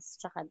influence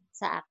tsaka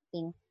sa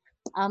acting.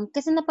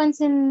 Kasi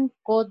napansin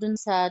ko dun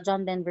sa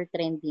John Denver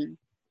Trending,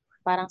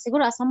 parang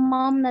siguro as a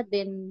mom na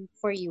din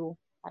for you,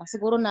 parang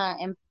siguro na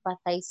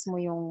empathize mo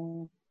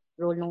yung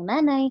role ng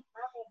nanay,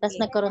 tapos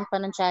nagkaroon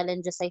pa ng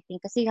challenges, I think,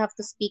 kasi you have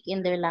to speak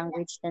in their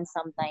language then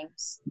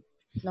sometimes,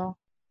 no?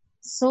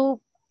 So,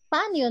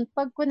 paano yun?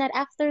 Pag kunwari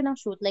after ng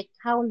shoot, like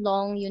how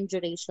long yung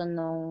duration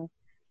ng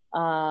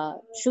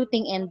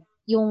shooting, and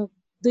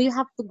do you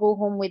have to go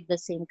home with the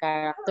same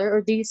character, or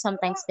do you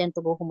sometimes tend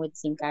to go home with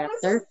the same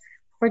character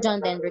for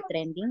John Denver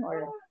Trending,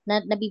 or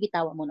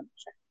nabibitawan mo naman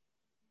siya?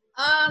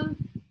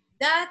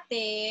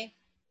 Dati,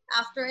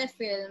 after a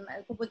film,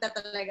 pupunta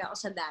talaga ako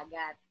sa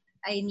dagat.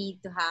 I need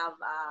to have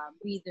a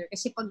breather.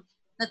 Kasi pag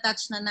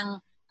na-touch na ng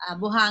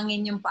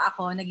buhangin yung paa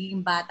ko,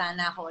 nagiging bata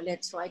na ako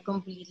ulit. So I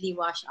completely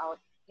wash off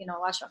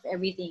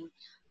everything.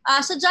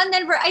 Sa John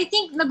Denver, I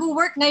think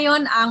nag-work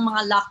ngayon ang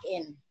mga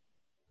lock-in.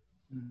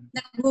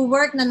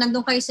 Nag-work na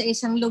nandun kayo sa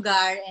isang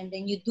lugar, and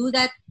then you do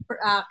that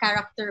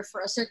character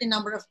for a certain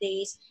number of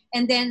days,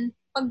 and then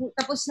pag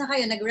tapos na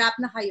kayo, nag-wrap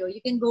na kayo, you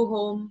can go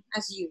home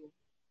as you.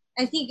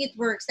 I think it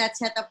works. That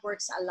setup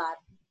works a lot.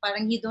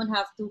 Parang you don't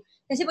have to,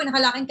 kasi pag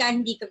nakalaking ka,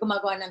 hindi ka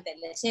gumagawa ng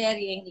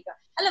teleserye,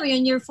 alam mo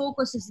yun, your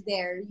focus is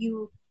there.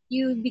 You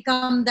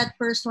become that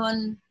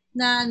person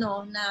na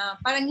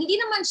parang hindi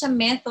naman siya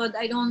method.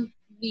 I don't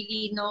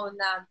really know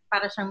na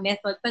para siyang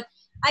method, but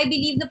I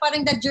believe na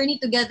parang that journey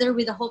together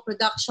with the whole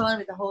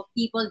production, with the whole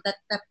people,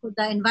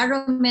 the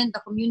environment, the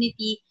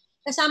community,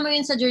 kasama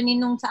yun sa journey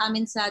nung sa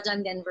amin sa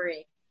John Denver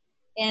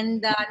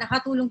And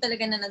nakatulong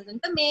talaga na nandun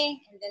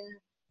kami, and then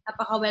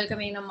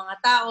napaka-welcoming ng mga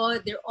tao.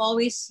 They're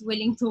always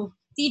willing to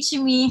teach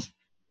me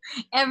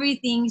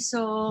everything.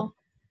 So,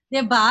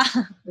 diba?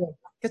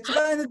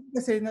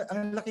 Kasi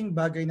ang laking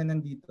bagay na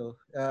nandito,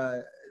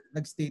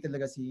 nagstay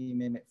talaga si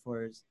Meme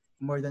for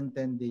more than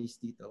 10 days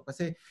dito.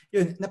 Kasi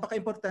yun,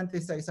 napaka-importante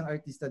sa isang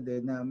artista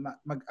din na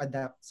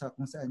mag-adapt sa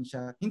kung saan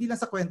siya, hindi lang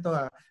sa kwento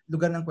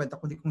lugar ng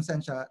kwento, kundi kung saan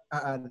siya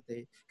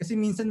aarte. Kasi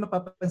minsan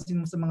mapapansin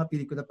mo sa mga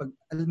pelikula pag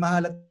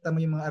mahalata mo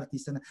yung mga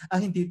artista na,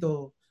 hindi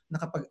to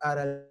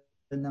nakapag-aral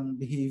ng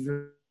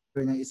behavior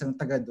ng isang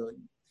taga doon.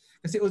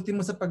 Kasi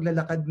ultimo sa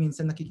paglalakad,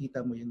 minsan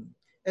nakikita mo yun.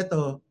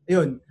 Eto,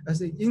 yun.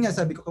 Kasi yun nga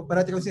sabi ko,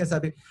 parati kong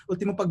sinasabi,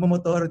 ultimo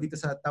pagmamotoro dito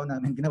sa town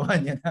namin, ginawa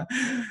niya na.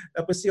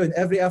 Tapos yun,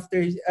 every after,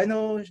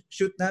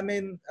 shoot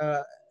namin,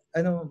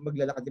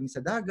 maglalakad kami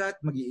sa dagat,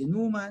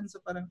 magiinuman.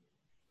 So parang,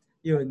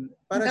 yun.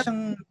 Para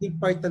siyang big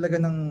part talaga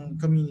ng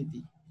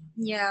community.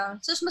 Yeah.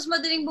 So mas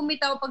madaling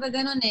bumitaw pag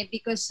gano'n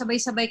because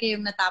sabay-sabay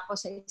kayong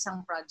natapos sa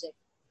isang project.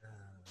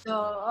 So,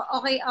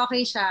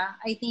 okay siya.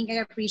 I think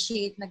I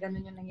appreciate na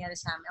ganun yung nangyari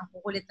sa amin. Ang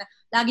kukulit na.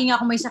 Lagi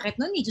nga ako may sakit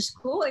noon. Diyos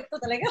ko, ito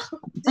talaga.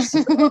 Diyos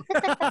ko.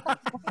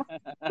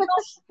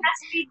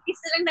 Last 3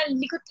 days na lang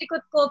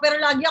nalikot-likot ko, pero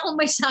lagi akong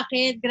may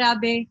sakit.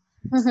 Grabe.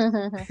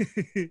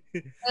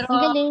 Pero,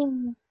 Ang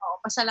galing.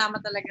 pasalamat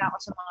talaga ako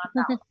sa mga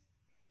tao.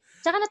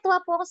 Tsaka natuwa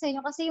po ako sa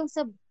inyo kasi yung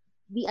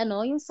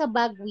sa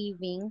bag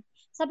weaving,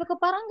 sabi ko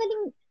parang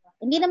galing,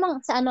 hindi namang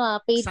sa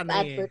paid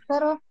advert,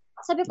 pero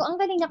sabi ko ang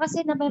galing niya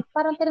kasi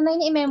parang tinanay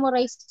niya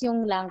i-memorize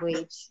yung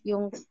language,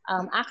 yung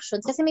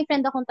actions. Kasi may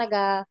friend akong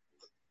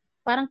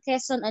parang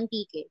Quezon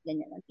Antique,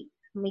 ganyan, Antique.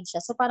 Made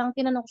siya. So parang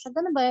tinanong ko siya,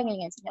 gano'n ba yan?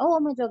 Ganyan. Sabi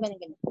niya, medyo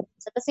ganyan.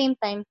 So at the same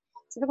time,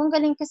 sabi ko ang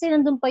galing kasi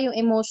nandun pa yung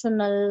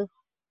emotional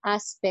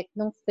aspect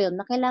ng film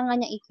na kailangan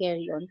niya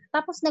i-carry on.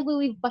 Tapos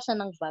nag-weave pa siya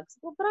ng bags.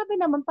 So grabe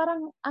naman,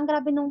 parang ang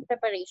grabe nung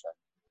preparation.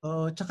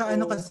 Tsaka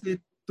kasi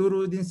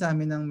turo din sa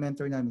amin ng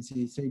mentor namin,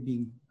 si Sir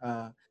Bing.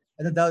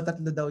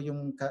 Tatlo daw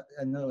yung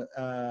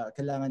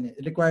kailangan niya,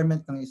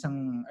 requirement ng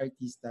isang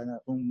artista na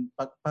kung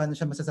paano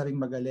siya masasabing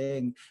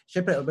magaling.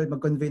 Syempre,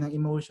 mag-convey ng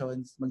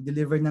emotions,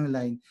 mag-deliver ng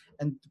line,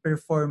 and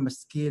perform a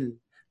skill.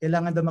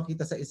 Kailangan daw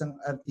makita sa isang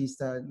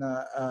artista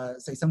na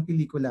sa isang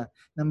pelikula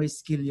na may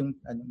skill yung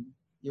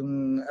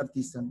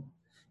artista.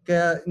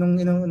 Kaya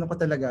nung ko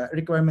talaga,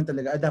 requirement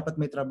talaga,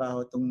 dapat may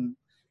trabaho tong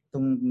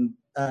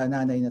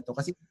nanay na to.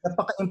 Kasi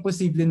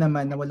napaka-imposible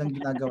naman na walang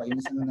ginagawa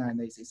yung isang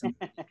nanay sa isang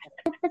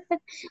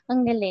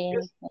Ang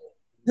galing.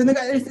 So,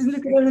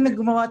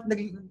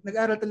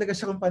 nag-aral talaga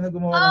siya kung paano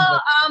gumawa ng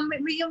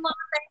bag. May yung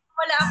mga time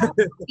wala akong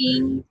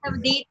cooking sa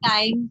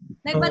daytime,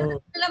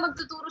 sila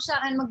magtuturo sa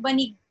akin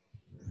magbanig.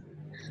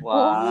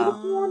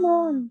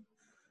 Wow.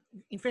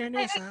 In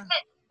fairness,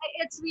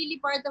 it's really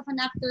part of an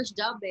actor's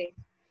job eh.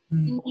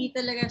 Hindi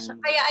talaga siya.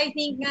 Kaya I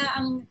think nga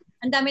ang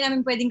dami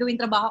namin pwedeng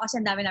gawin trabaho kasi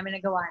ang dami namin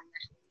nagawa na.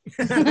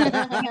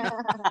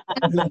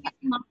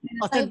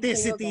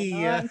 Authenticity.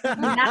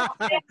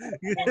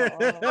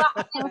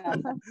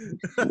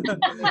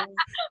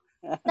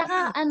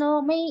 Saka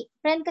may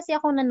friend kasi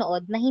ako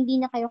nanood na hindi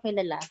niya kayo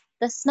kilala.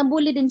 Tapos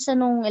nabully din siya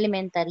nung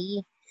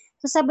elementary.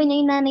 So sabi niya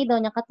yung nanay daw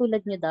niya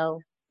katulad niyo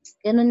daw.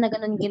 Ganun na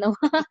ganun ginawa.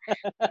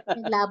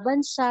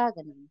 Naglaban siya,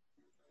 ganun.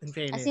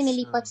 Kasi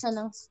nilipat siya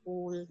ng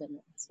school,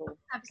 ganun. So,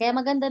 kaya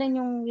maganda rin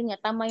yun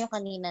nga, tama yung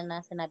kanina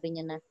na sinabi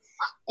niya na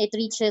it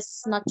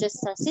reaches not just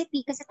sa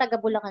city kasi taga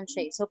Bulacan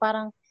siya. So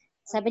parang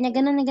sabi niya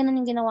ganun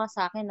yung ginawa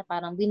sa akin na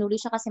parang binuli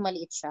siya kasi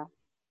maliit siya.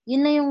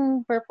 Yun na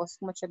yung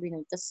purpose kung siya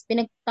binuli. Tapos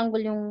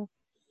pinagtanggol yung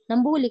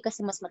nambuli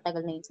kasi mas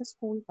matagal na yun sa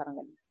school, parang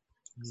ganun.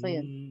 So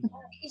yun.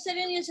 Isa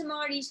rin yun sa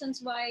mga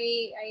reasons why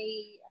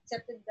I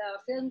accepted the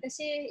film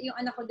kasi yung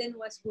anak ko din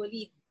was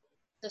bullied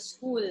sa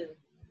school.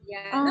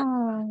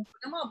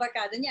 Ang mga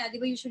barkada niya, di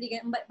ba usually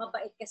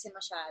mabait kasi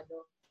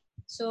masyado.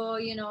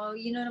 So,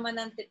 naman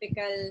ang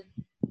typical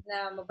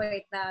na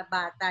mabait na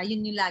bata,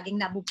 yun yung laging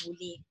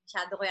nabubuli.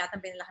 Masyado ko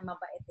yata pinalaki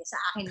mabait sa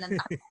akin lang.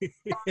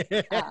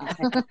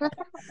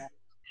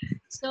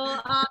 So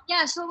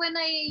when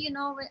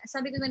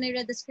sabi ko when I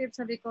read the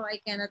script, sabi ko, I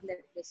cannot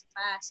let this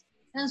pass.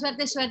 Ang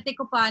swerte-swerte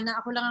ko pa na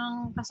ako lang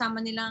ang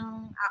kasama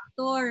nilang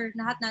actor,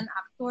 lahat ng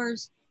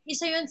actors.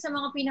 Isa yun sa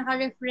mga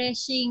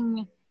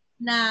pinaka-refreshing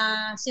na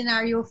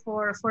scenario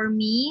for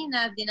me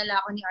na dinala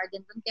ako ni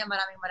Arden doon. Kaya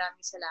maraming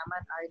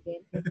salamat,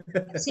 Arden.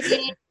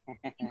 Kasi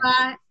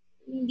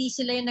hindi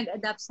sila yung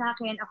nag-adapt sa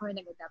akin, ako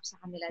yung nag-adapt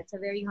sa kanila. It's a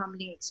very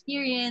humbling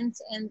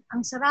experience and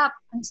ang sarap,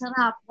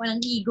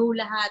 walang ego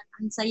lahat,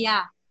 ang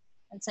saya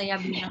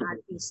bilang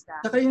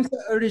artista. Saka yung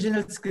sa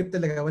original script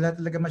talaga, wala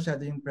talaga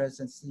masyado yung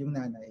presence, yung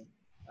nanay.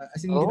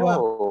 As in, ginawa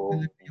ko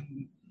talaga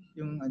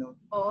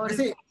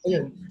kasi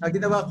ayun,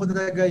 ginawa ko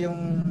talaga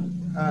yung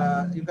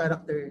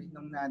character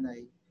ng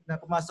nanay na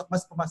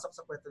mas pumasok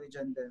sa kwento ni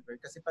John Denver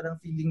kasi parang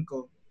feeling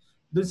ko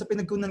doon sa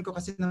pinagkunan ko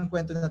kasi ng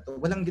kwento na to,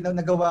 walang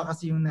nagawa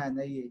kasi yung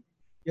nanay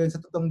yun sa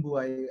totoong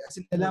buhay.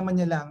 Kasi nalaman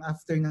niya lang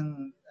after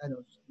nang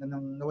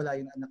nawala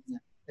yung anak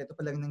niya. Ito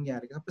pa lang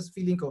nangyari. Tapos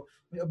feeling ko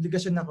may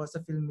obligasyon ako sa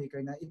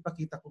filmmaker na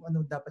ipakita kung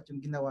ano dapat yung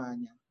ginawa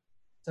niya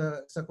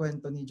sa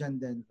kwento ni John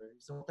Denver.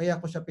 So kaya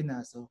ako siya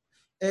pinasok.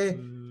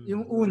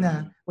 Yung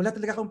una, wala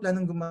talaga akong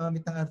planong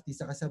gumamit ng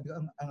artista kasi sabi ko,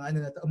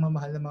 ang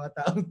mamahal ng mga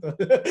taong to.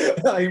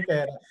 Wala kayong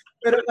pera.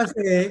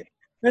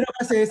 Pero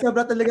kasi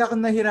sobra talaga akong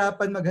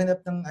nahirapan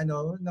maghanap ng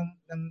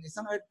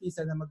isang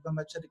artista na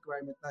magmamatch sa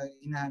requirement na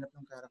hinahanap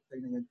ng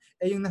character na yun.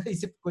 Yung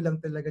naisip ko lang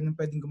talaga nung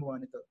pwedeng gumawa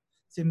nito,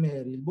 si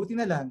Meryl. Buti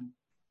na lang.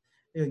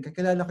 Ayun,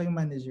 kakilala ko yung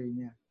manager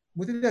niya.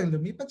 Buti na lang,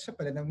 lumipat siya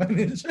pala ng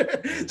manager.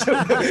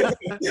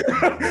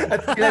 At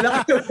kilala ko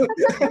yung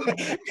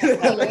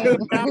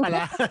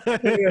pala.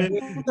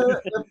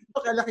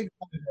 Napakalaking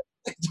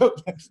joke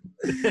lang.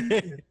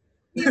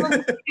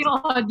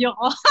 Yung audio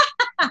ko.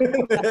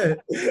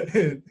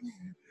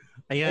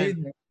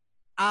 Ayan.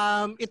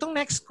 Itong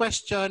next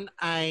question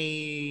ay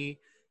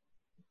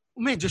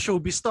medyo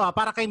showbiz to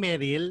para kay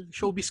Meryl.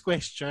 Showbiz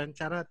question.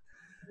 Charot.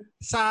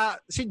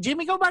 Si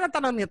Jimmy, ikaw ba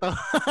natanong nito?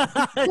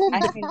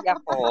 Ay, hindi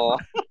ako.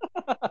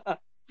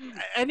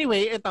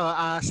 Anyway, ito.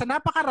 Sa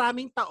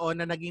napakaraming taon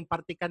na naging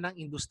parte ka ng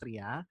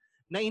industriya,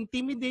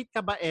 Na-intimidate ka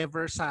ba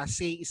ever sa,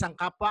 say, isang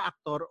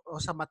kapwa-aktor o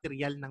sa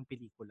material ng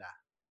pelikula?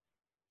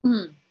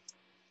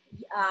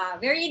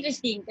 Very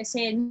interesting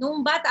kasi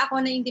nung bata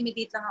ako,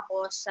 na-intimidate lang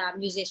ako sa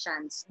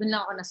musicians. Doon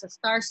lang ako nasa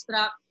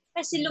starstruck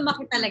kasi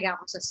lumaki talaga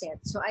ako sa set.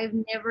 So I've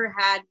never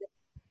had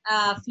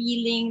a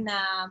feeling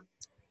na,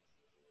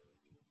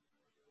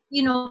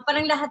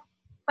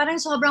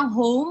 parang sobrang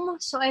home.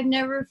 So I've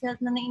never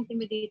felt na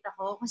na-intimidate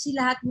ako kasi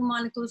lahat ng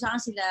mga nagturo sa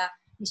akin sila,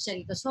 Miss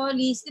Charito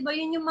Solis, di ba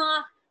yun yung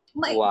mga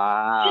Wow.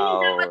 yun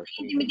yung dapat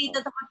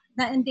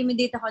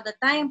na-intimidate ako at the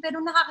time. Pero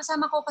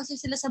nakakasama ko kasi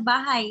sila sa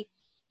bahay.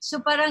 So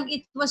parang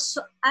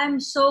I'm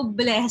so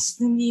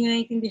blessed, hindi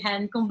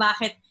naiintindihan kung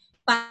bakit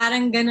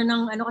parang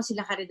gano'n ang kasi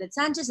la Caridad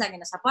Sanchez,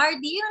 lagi na sa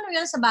party,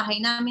 yun sa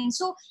bahay namin.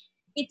 So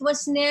it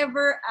was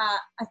never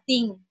a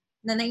thing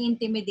na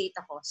nai-intimidate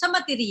ako. Sa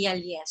material,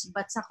 yes.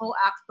 But sa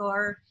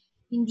co-actor,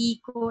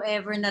 hindi ko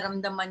ever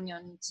naramdaman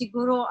yon.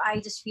 Siguro,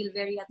 I just feel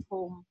very at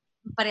home.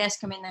 Parehas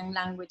kami ng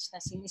language na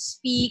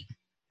sinispeak,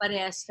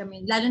 parehas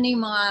kami, lalo na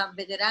yung mga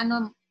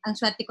veterano, ang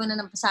swerte ko na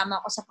napasama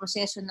ako sa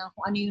proseso ng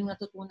kung ano yung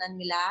natutunan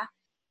nila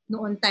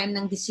noon time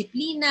ng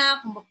disiplina,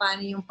 kung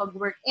paano yung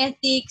pag-work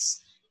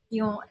ethics,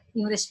 yung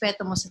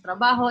respeto mo sa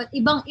trabaho.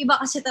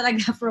 Ibang-iba kasi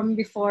talaga from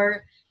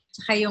before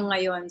tsaka yung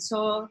ngayon.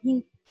 So,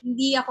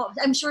 hindi ako,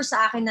 I'm sure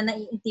sa akin na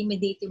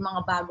nai-intimidate yung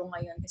mga bago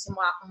ngayon kasi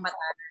mukha akong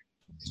matara.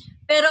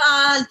 Pero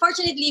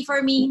fortunately for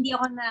me,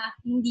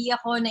 hindi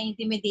ako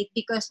na-intimidate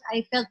because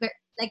I felt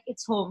like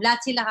it's home.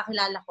 Lahat sila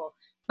kakilala ko.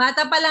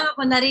 Bata pa lang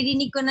ako,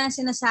 naririnig ko na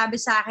sinasabi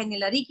sa akin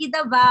nila Ricky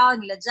Davao,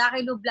 nila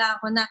Jackie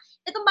Lublanco na,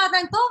 itong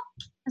batang to,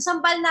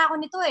 nasampal na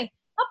ako nito eh.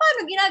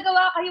 Paano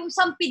ginagawa kayong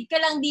sampid ka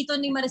lang dito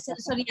ni Maricel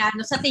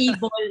Soriano sa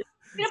table?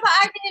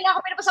 Pinapaarte nila ako,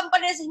 pinapasampal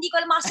nila, hindi ko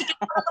alam mga sikat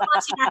pa ito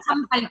mga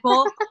sinasampal ko.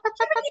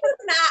 Siyempre hindi ko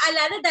ito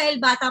naaalala dahil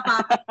bata pa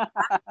ako.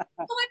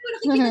 So ngayon po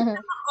nakikita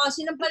naman ako,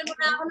 sinampal mo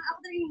na ako, ako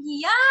na yung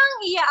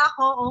hiyang-hiya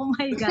ako, oh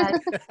my God.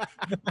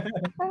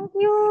 Ang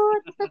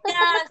cute!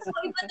 Yeah, so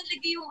iba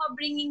talaga yung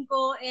upbringing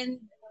ko and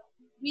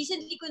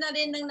recently ko na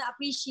rin nang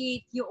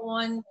na-appreciate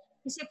yun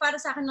kasi para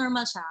sa akin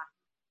normal siya.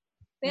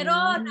 Pero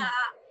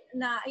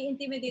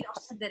na-intimidate ako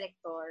sa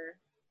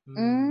director.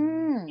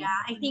 Yeah,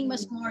 I think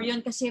mas more yun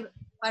kasi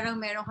parang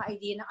meron ka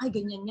idea na,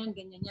 ganyan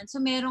yan.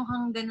 So meron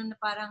kang ganun na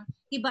parang,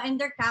 diba, and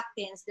they're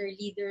captains, they're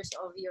leaders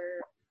of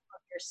your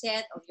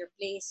set, of your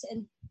place.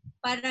 And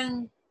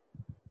parang,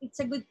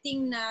 it's a good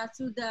thing na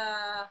through the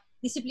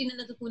discipline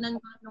na natutunan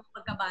ko nung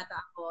pagkabata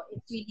ako,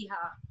 it's really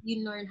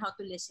you learn how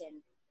to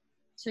listen.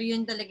 So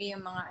yun talaga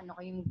yung mga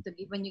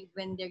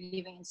when they're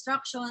giving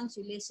instructions,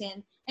 you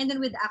listen. And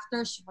then with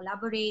actors, you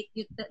collaborate,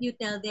 you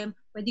tell them,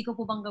 pwede ko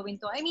po bang gawin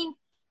to? I mean,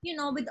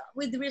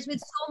 with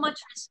so much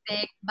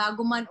respect,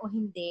 bago man o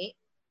hindi,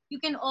 you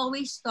can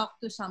always talk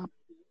to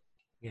somebody.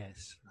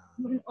 Yes.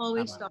 You can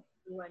always talk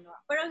to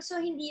Parang so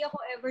hindi ako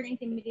ever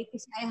na-intimidate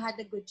kasi I had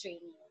a good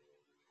training.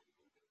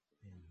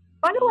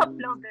 Follow-up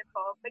lang din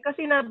po.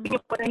 Kasi sinabi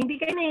niyo po na hindi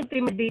kayo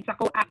na-intimidate sa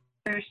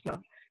co-actors, no?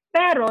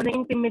 Pero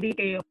na-intimidate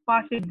kayo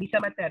possibly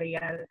sa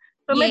material.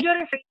 So medyo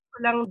refresh ko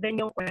lang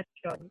din yung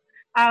question.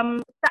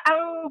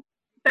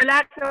 Sa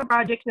lahat ng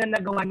projects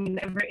na nagawa niyo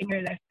ever in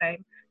your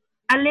lifetime,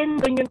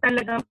 alin doon yung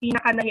talagang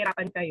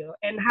pinaka-nahirapan kayo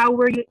and how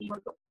were you able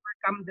to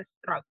overcome the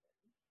struggle?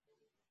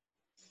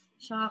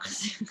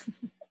 Shucks.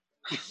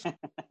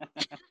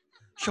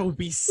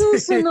 Showbiz.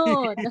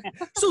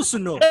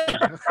 Susunod.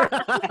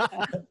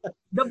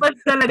 Dapat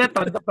talaga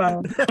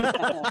to.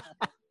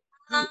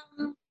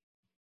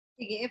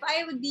 Sige, if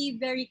I would be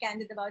very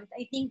candid about it,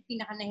 I think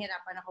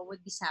pinaka-nahirapan ako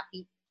would be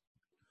Sapi.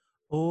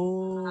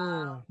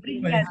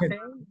 Brillante.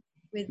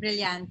 With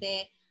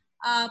Brillante.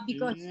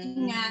 Because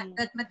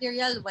that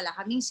material, wala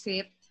kaming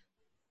script.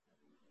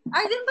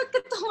 Arden, ba't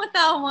ka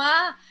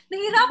tumatawa?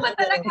 Nahirapan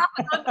talaga ako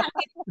doon.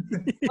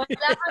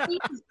 Wala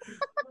kaming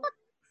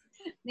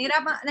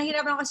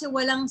Nahirapan ako kasi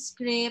walang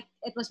script.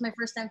 It was my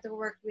first time to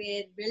work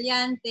with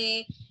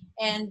Brillante.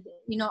 And,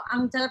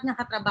 ang sarap ng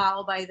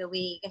katrabaho, by the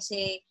way.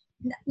 Kasi,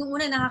 nung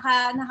una,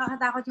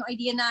 nakakatakot yung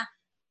idea na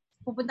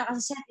pupunta ka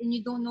sa set and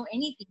you don't know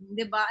anything.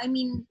 Diba? I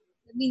mean,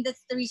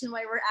 that's the reason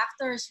why we're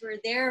actors.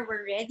 We're there,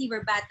 we're ready,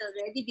 we're battle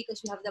ready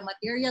because we have the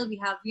material, we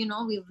have,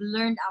 we've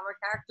learned our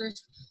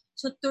characters.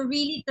 So to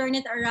really turn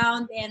it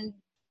around and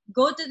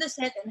go to the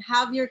set and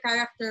have your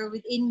character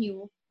within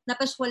you,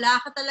 tapos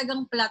wala ka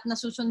talagang plot na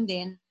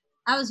susundin,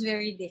 that was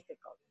very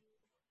difficult.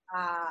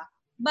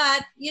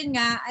 But, yun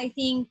nga, I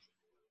think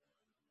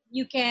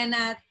you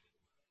cannot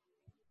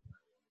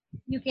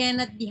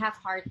be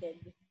half-hearted.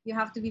 You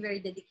have to be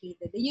very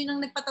dedicated. And yun ang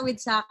nagpatawid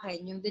sa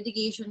akin, yung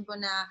dedication ko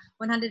na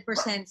 100%,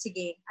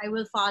 sige, I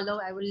will follow,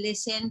 I will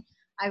listen,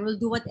 I will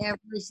do whatever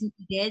is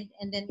needed.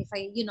 And then if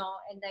I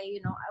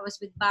was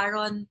with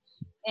Baron,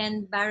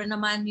 and Baron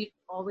naman, you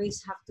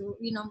always have to,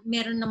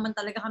 meron naman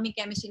talaga kami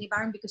chemistry ni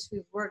Baron because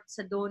we've worked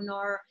sa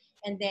Donor,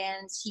 and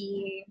then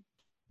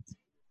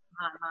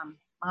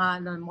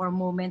more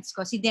moments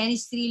ko. Si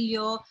Dennis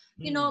Trillo,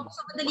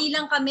 so madali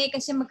lang kami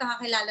kasi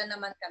magkakakilala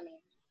naman kami.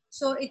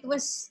 So it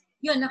was,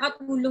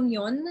 nakatulong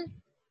yun.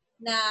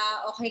 na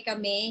okay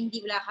kami,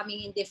 hindi wala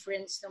kaming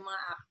indifference ng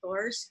mga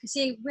actors.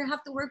 Kasi we have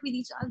to work with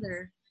each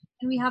other.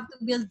 And we have to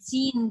build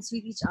scenes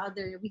with each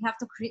other. We have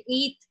to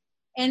create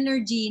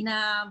energy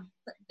na,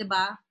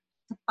 diba,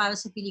 para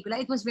sa pelikula.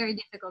 It was very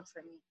difficult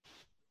for me.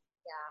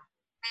 Yeah.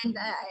 And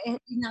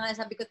yun na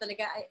nga, sabi ko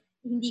talaga,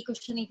 hindi ko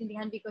siya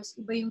naintindihan because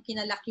iba yung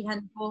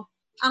kinalakihan ko.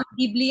 Ang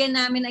Biblia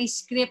namin ay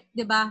script,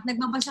 diba?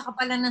 Nagbabasa ka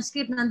pala ng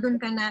script, nandun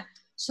ka na.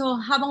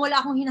 So, habang wala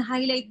akong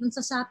hina-highlight dun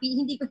sa sapi,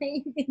 hindi ko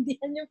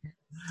naiintindihan yung...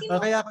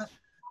 Kaya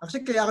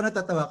ako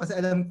natatawa kasi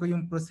alam ko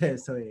yung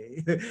proseso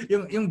eh.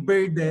 yung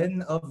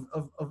burden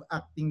of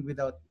acting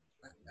without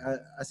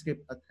a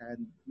script at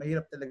hand.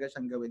 Mahirap talaga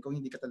siyang gawin kung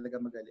hindi ka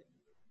talaga magaling.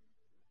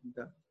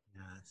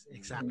 Yes,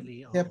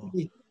 exactly.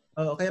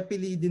 Kaya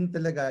pili din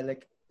talaga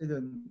like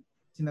yun,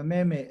 sina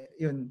Meme,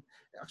 yun.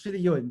 Actually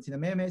yun, sina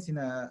Meme,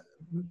 sina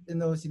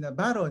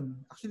Baron.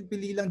 Actually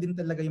pili lang din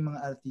talaga yung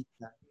mga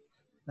artista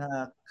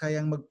na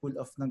kayang mag-pull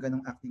off ng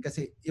ganong acting.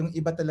 Kasi yung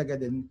iba talaga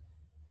din,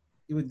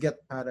 you would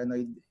get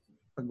paranoid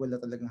pag wala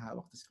talagang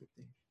hawak sa script.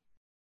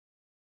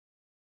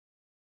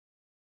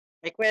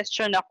 May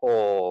question ako.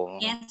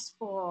 Yes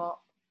po.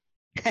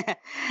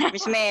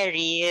 Miss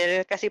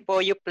Meryl, kasi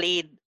po you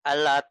played a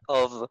lot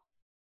of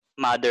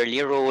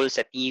motherly roles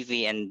sa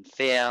TV and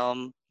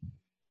film.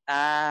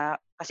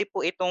 Kasi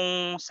po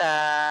itong sa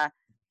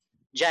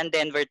John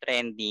Denver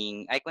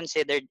Trending, I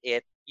considered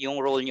it,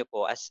 yung role nyo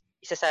po, as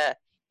isa sa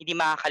hindi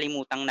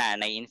makakalimutang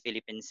nanay in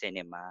Philippine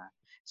cinema.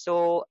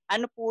 So,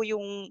 ano po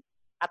yung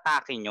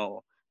atake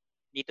nyo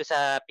dito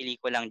sa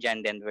pelikulang John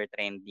Denver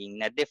Trending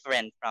na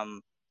different from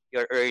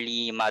your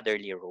early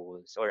motherly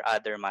roles or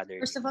other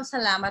motherly? First of all,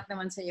 salamat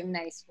naman sa yung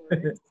nice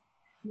words.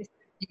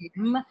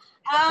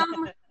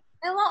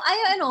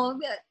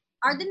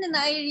 Arden and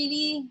I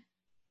really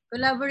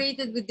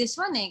collaborated with this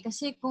one eh.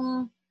 Kasi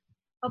kung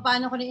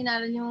paano ko na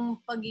inaral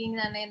yung pagiging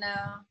nanay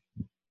na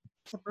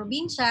sa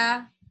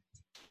probinsya,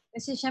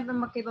 kasi syempre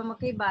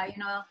magkaiba,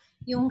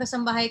 yung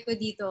kasambahay ko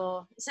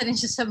dito, isa rin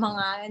siya sa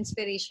mga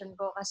inspiration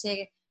ko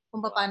kasi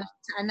kung paano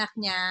sa anak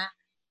niya,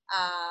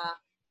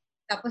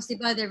 tapos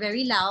diba, they're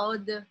very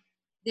loud,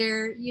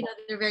 they're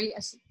very,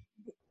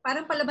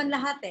 parang palaban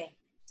lahat eh,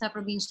 sa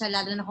probinsya,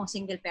 lalo na kung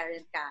single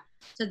parent ka.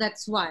 So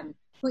that's one.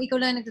 Kung ikaw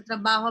lang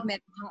nagtatrabaho,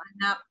 meron kang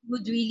anak,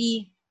 would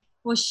really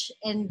push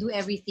and do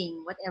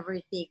everything, whatever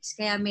it takes.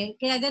 Kaya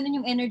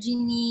ganun yung energy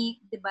ni,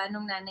 diba,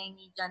 nung nanay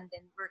ni John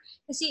Denver.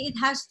 Kasi it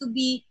has to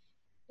be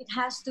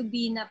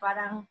na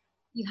parang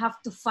you have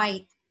to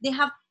fight. They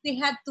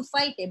had to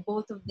fight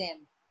both of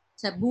them.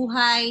 Sa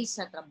buhay,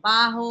 sa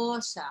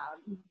trabaho, sa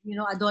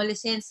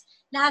adolescence,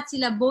 lahat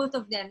sila, both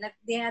of them,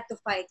 they had to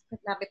fight.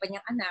 Labi pa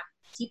niyang anak,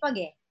 sipag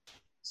eh.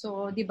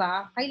 So, 'di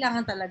ba?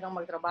 Kailangan talagang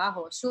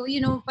magtrabaho. So,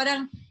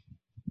 parang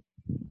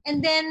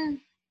and then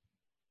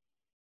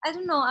I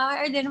don't know,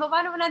 Arden,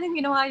 paano ba natin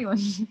ginawa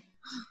 'yun?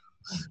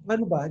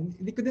 Paano ba?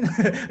 Hindi ko din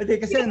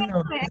kasi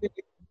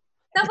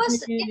Tapos,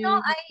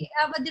 I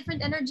have a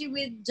different energy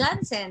with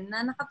Jansen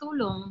na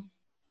nakatulong.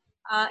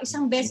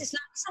 Isang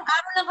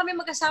araw lang kami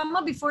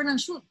magkasama before ng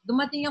shoot.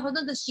 Dumating ako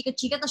doon, tapos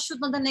chika-chika, tapos shoot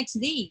na the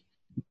next day.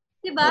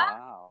 Diba?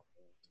 Wow.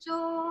 So,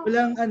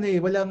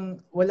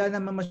 wala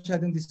naman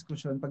masyadong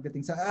discussion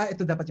pagdating sa,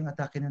 ito dapat yung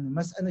atake na.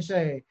 Mas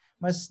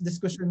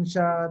discussion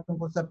siya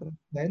tungkol sa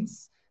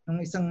presence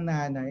ng isang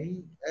nanay,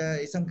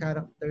 isang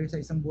character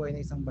sa isang buhay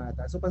na isang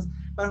bata. So,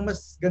 parang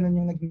mas ganun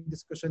yung naging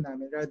discussion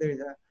namin rather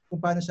than kung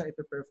paano siya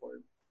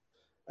i-perform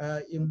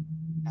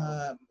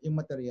yung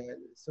material.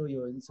 So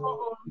yun. So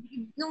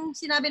nung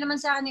sinabi naman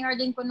sa akin ni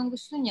Arden ko nung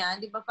gusto niya,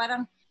 'di ba,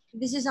 parang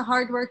this is a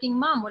hardworking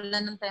mom.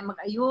 Wala nang time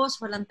mag-ayos,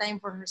 walang time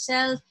for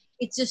herself.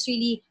 It's just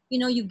really,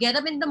 you get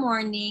up in the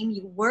morning,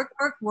 you work.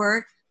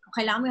 Kung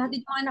kailangan mo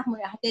ihatid yung anak mo,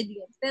 ihatid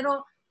yun.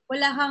 Pero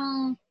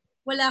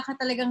wala ka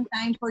talagang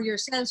time for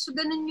yourself. So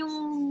ganun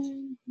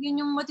yun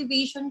yung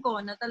motivation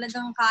ko na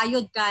talagang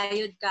kayod,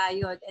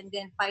 and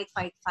then fight.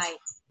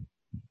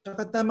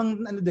 Saka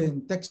tamang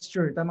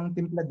texture, tamang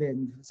timpla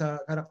din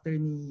sa karakter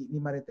ni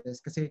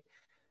Marites kasi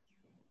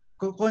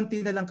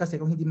konti na lang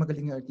kasi kung hindi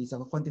magaling yung artista,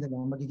 konti na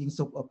lang magiging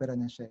soap opera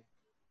na siya.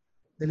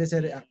 Dahil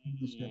sa reaction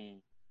siya.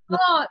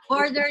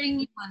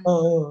 Bordering yun.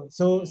 Oo.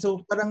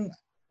 So parang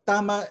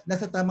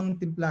nasa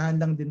tamang timplahan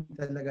lang din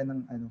talaga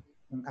ng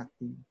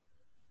acting.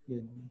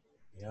 Yun.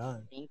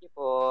 Yeah. Thank you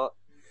po.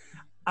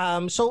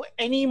 So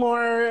any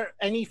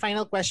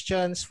final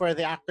questions for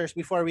the actors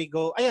before we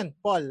go? Ayun,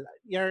 Paul,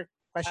 your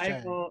question.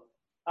 Ay po.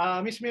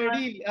 Miss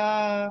Meryl,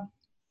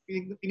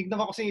 pinignan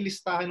ko kasi yung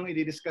listahan ng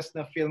i-discuss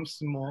na films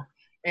mo.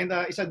 And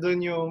isa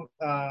doon yung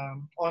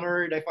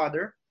Honor Thy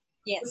Father.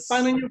 Yes.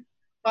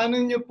 Paano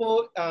nyo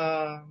po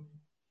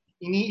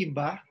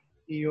iniiba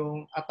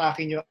yung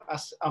atake nyo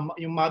as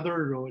yung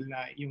mother role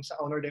na yung sa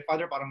Honor Thy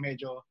Father parang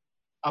medyo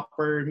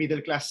upper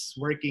middle class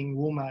working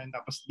woman,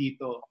 tapos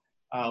dito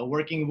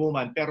working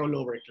woman pero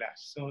lower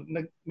class. So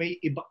may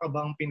iba ka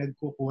bang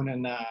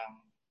pinagkukunan na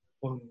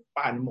kung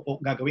paano mo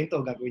gagawin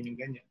yung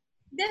ganyan?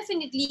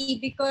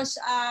 Definitely,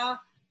 because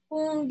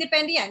kung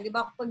depende yan, di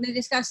ba? Pag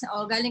na-discuss na,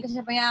 galing ka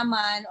sa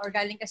mayaman or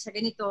galing ka sa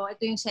ganito,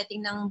 ito yung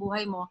setting ng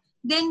buhay mo,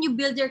 then you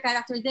build your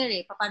character there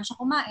eh. Paano siya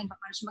kumain,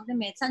 paano siya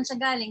magdamit, saan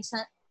siya galing,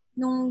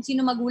 nung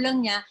sino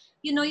magulang niya,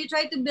 you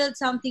try to build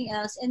something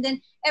else and then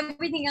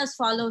everything else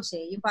follows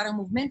eh. Yung parang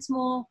movements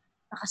mo,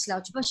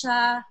 nakaslouch ba siya,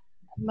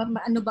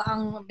 ano ba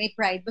ang, may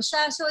pride ba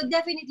siya. So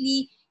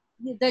definitely,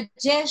 the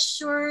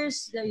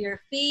gestures, your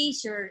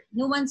face, your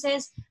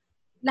nuances,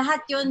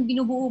 lahat yon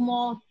binubuo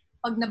mo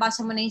pag nabasa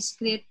mo na yung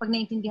script, pag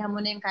naintindihan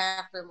mo na yung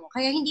character mo.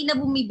 Kaya hindi na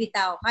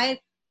bumibitaw.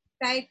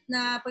 Kahit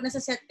na pag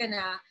nasa set ka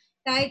na,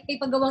 kahit may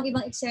paggawang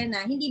ibang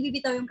eksena, hindi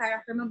bibitaw yung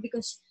character mo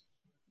because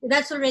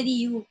that's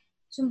already you.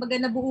 So, baga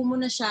nabuo mo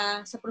na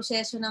siya sa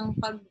proseso ng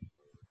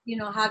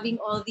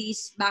having all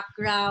these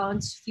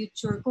backgrounds,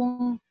 future.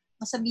 Kung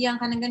masabihan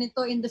ka ng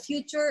ganito in the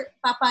future,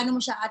 paano mo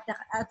siya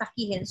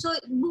atakihin. So,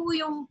 buo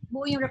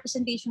yung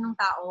representation ng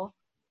tao.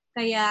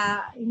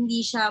 Kaya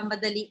hindi siya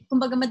madali.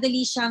 Kumbaga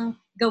madali siyang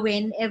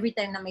gawin every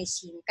time na may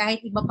scene.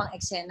 Kahit iba pang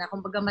eksena.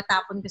 Kumbaga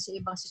matapon ka sa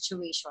ibang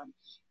situation.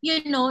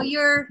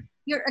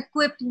 You're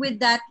equipped with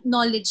that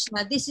knowledge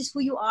na this is who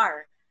you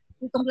are.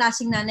 Itong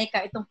klaseng nanay ka,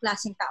 itong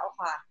klaseng tao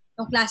ka,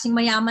 itong klaseng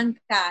mayaman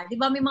ka. Di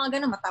ba may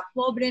mga ganun,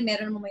 pobre,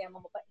 meron mo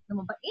mayaman,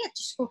 mabait.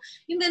 Diyos ko.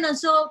 Yung ganun.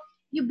 So,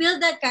 you build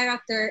that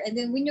character and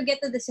then when you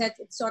get to the set,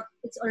 it's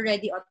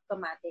already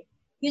automatic.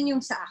 Yun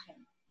yung sa akin.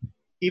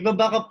 Iba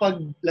ba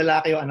kapag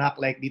lalaki yung anak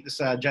like dito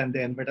sa John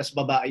Denver, tas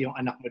babae yung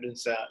anak mo dun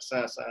sa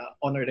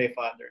Honor Thy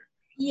Father?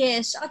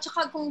 Yes. At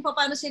saka kung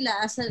paano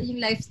sila,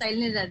 yung lifestyle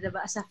nila, diba,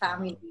 as a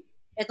family.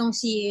 Etong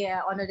si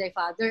Honor Thy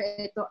Father,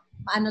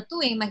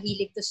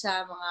 mahilig to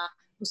sa mga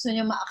gusto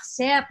niya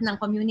ma-accept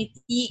ng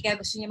community, kaya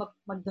gusto niya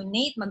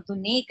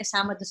mag-donate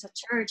kasama doon sa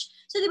church.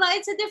 So, di ba,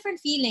 it's a different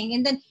feeling.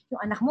 And then,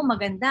 yung anak mo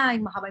maganda,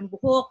 yung mahaba yung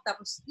buhok,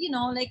 tapos,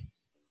 like,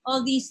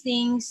 all these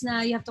things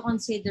na you have to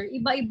consider.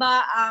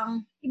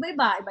 Iba-ibang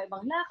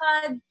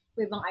lakad,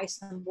 iba-ibang ayos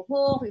ng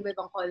buhok,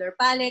 iba-ibang color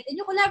palette, and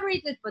you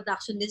collaborate with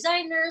production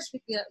designers, with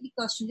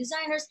costume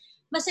designers.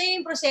 Masaya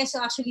yung proseso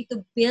actually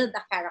to build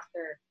a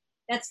character.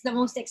 That's the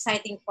most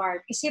exciting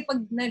part. Kasi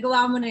pag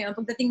nagawa mo na yun,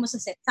 pagdating mo sa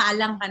set,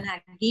 salang ka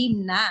na,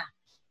 game na.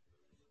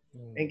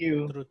 Thank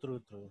you.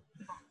 True.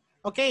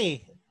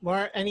 Okay,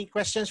 any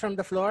questions from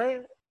the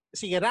floor?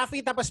 Sige,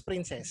 Rafi tapos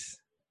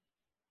Princess.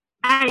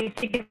 Ay,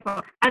 sige po.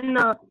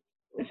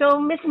 So,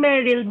 Miss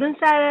Meryl, dun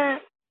sa,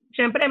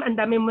 syempre, ang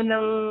dami mo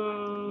ng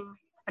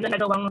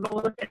nagawang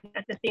roles and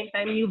at the same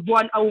time, you've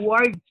won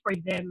awards for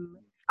them.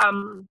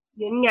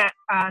 Yun nga,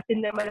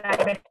 Cinema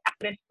Best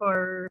Actress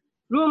for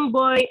Room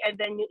Boy, and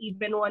then you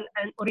even won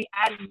an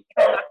Urian, if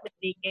I'm not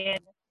mistaken,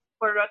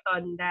 for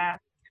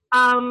Rotonda.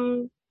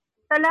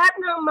 Sa lahat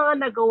ng mga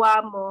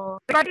nagawa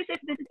mo, regardless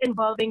if this is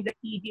involving the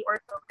TV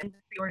or film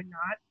industry or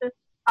not,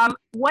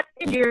 what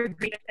is your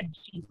greatest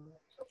achievement?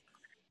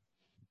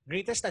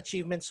 Greatest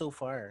achievement so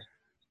far?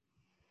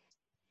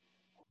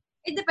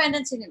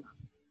 Independent cinema.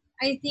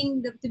 I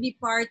think to be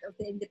part of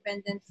the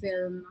independent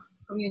film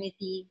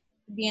community,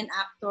 to be an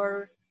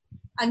actor,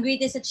 ang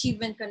greatest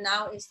achievement ko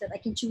now is that I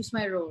can choose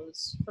my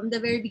roles. From the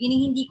very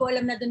beginning, hindi ko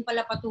alam na dun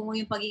pala patungo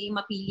yung pagiging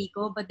mapili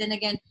ko. But then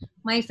again,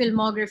 my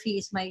filmography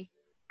is my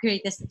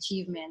greatest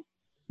achievement.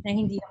 Na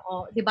hindi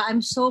ako, di ba,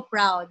 I'm so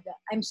proud.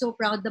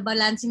 The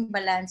balancing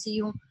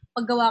yung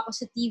paggawa ko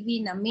sa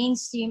TV na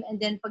mainstream and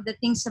then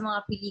pagdating sa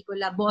mga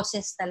pelikula,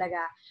 boses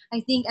talaga.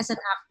 I think as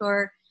an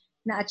actor,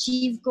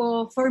 na-achieve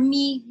ko, for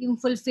me, yung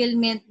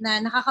fulfillment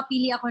na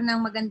nakakapili ako ng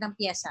magandang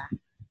pyesa.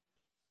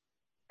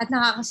 At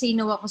nakaka-say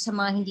no ako sa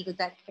mga hindi ko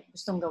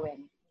gustong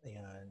gawin.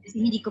 Ayan. Kasi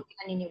hindi ko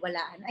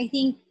pinaniniwalaan. I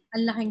think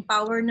ang laking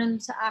power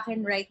nun sa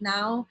akin right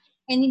now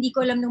and hindi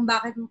ko alam nung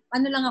bakit,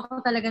 lang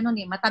ako talaga nun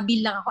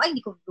matabil lang ako,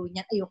 hindi ko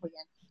gawin yan, ayoko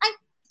yan.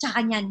 Tsaka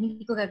niyan,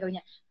 hindi ko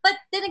gagawin yan. But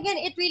then again,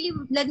 it really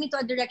led me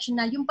to a direction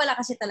na yung pala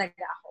kasi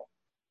talaga ako.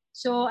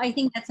 So, I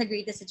think that's the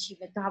greatest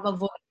achievement, to have a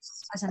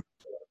voice as an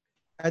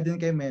actor. Din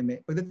kay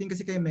Meme. Pagdating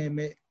kasi kay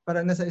Meme,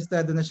 parang nasa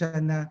estado na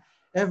siya na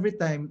every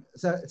time,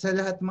 sa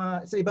lahat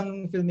sa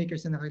ibang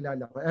filmmakers na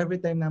nakilala ko,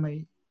 every time na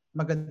may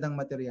magandang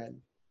material,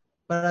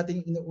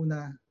 parating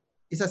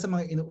isa sa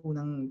mga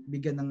inuunang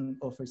bigyan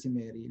ng offer si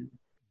Meryl.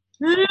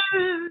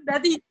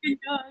 Dati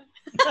yun.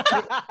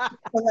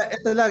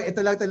 ito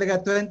lang talaga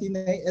itong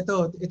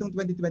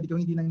 2020 kung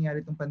hindi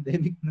nangyari itong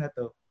pandemic na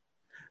to.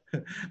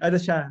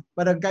 Siya,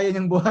 parang kaya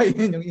niyang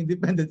buhayin yung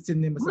independent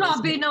cinema.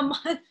 Grabe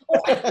naman.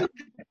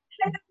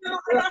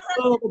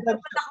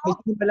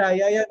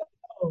 Malaya yan.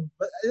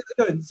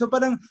 So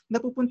parang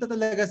napupunta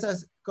talaga sa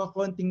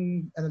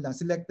konting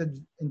selected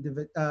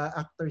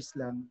actors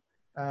lang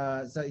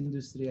sa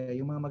industriya,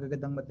 yung mga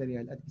magagandang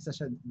material at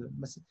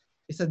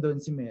isa doon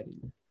si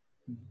Meryl.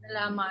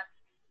 Salamat.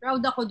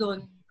 Proud ako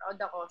doon.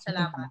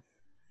 Salamat.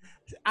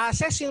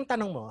 Ses, yung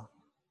tanong mo?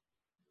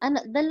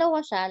 Dalawa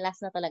siya,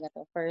 last na talaga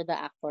to for the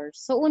actors.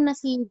 So una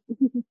si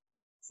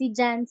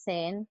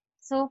Jansen.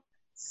 So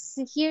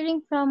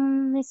hearing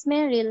from Miss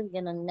Meryl,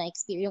 ganun na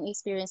yung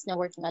experience na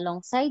working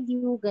alongside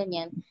you,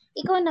 ganyan.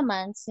 Ikaw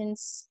naman,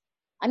 since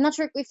I'm not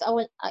sure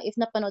if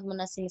napanood mo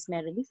na si Miss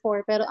Meryl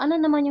before, pero ano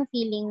naman yung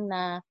feeling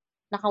na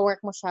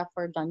naka-work mo siya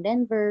for John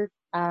Denver?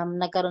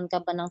 Nagkaroon ka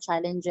ba ng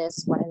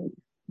challenges while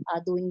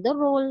doing the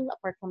role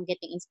apart from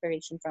getting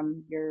inspiration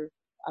from your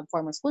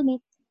former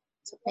schoolmate?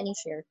 So, can you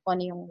share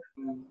kung ano yung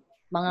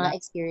mga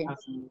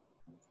experience?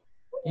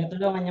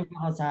 Tinutulungan niya po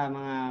ako sa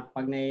mga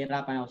pag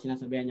nahihirapan ako,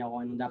 sinasabihan niya ako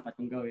kung anong dapat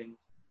kong gawin.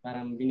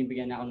 Parang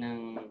binibigyan ako ng,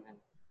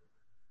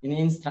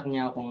 ini-instruct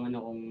niya ako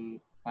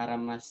kung para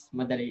mas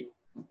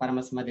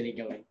madali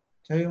gawin.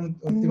 So yung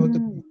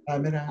tumutugtog sa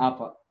camera.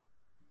 Apo.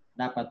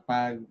 Dapat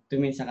pag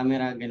tumingin sa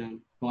camera,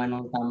 ganun, kung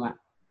anong tama.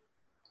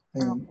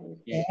 Ayun.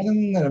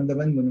 Anong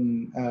naramdaman mo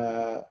nung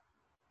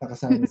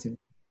nakasama sila?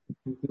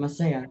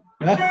 Masaya.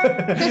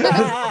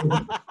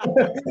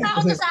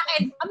 Takot ka sa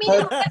akin.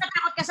 Aminin mo ka,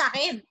 natakot ka sa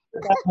akin.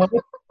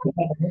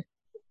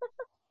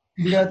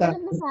 Hindi ka natakot.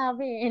 Ano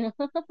nasabi?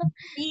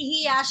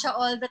 Hihiya siya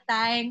all the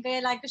time.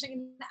 Kaya lagi ko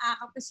siyang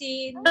inaakap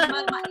kasi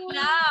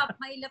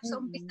mailap sa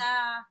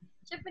umpisa.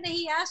 Siyempre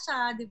nahiya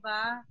siya, di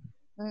ba?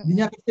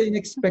 Hindi niya kasi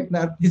in-expect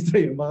na artista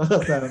yung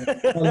makakasama.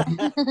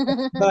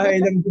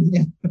 Bahay lang din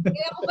niya.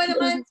 Kaya ako ba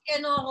naman,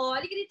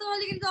 halika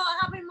dito,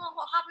 akapin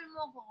mo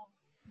ako.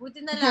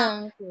 Buti na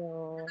lang.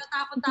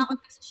 Natatakot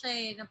kasi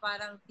siya na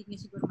parang tingin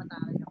siguro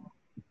matawag ako.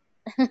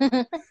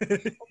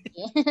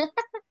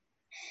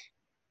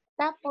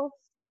 Tapos,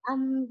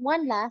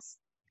 one last,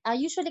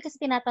 usually kasi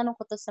tinatanong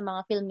ko to sa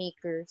mga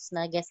filmmakers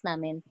na guest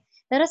namin.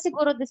 Pero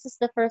siguro this is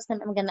the first time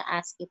I'm gonna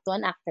ask it to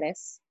an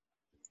actress.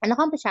 An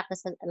accomplished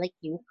actress like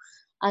you.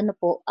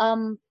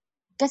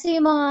 Kasi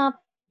yung mga,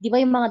 di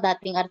ba yung mga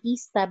dating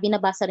artista,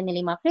 binabasa rin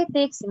nila yung mga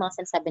critics, yung mga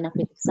sinasabi ng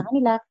critics sa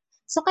kanila.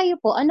 So kayo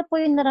po, ano po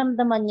yung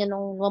naramdaman niyo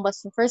nung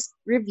lumabas yung first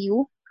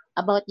review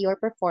about your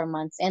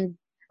performance? And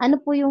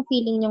ano po yung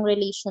feeling yung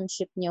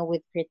relationship niyo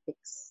with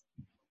critics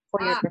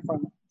for your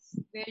performance?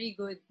 Very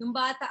good. Nung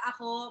bata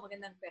ako,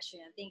 magandang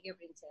question yan. Thank you,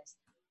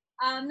 Princess.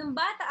 Nung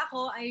bata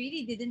ako, I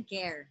really didn't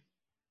care.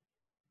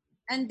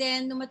 And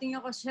then, dumating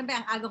ako, syempre,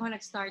 ang aga ko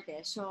nag-start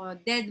So,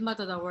 dead ma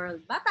to the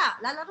world.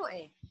 Bata, lalaro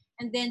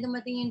And then,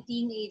 dumating yung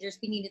teenagers,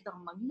 pinilit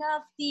akong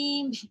mag-love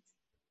team,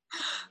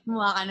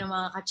 mukha ka ng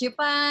mga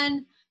kachipan.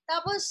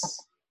 Tapos,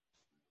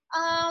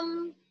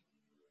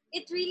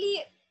 it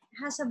really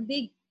has a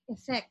big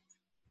effect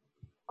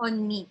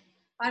on me.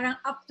 Parang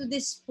up to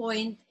this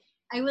point,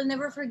 I will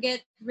never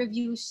forget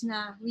reviews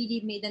na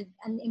really made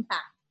an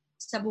impact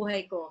sa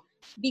buhay ko.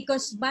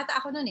 Because bata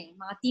ako noon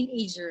mga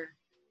teenager.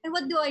 And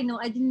what do I know?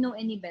 I didn't know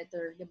any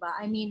better, di ba?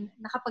 I mean,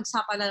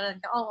 nakapagsapalaran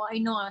ka. I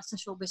know sa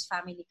showbiz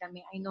family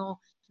kami. I know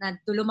na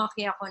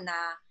lumaki ako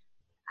na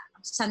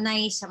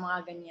sanay sa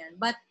mga ganyan.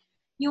 But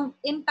yung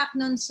impact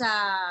nun sa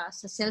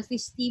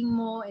self-esteem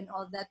mo and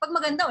all that, pag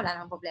maganda, wala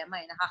namang problema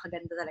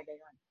Nakakaganda talaga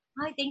yun.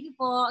 Hi, thank you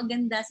po. Ang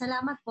ganda.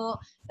 Salamat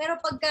po. Pero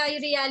pagka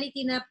yung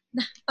reality na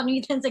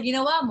pangitan sa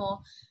ginawa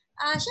mo,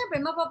 syempre,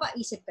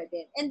 mapapaisip ka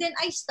din. And then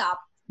I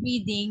stopped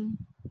reading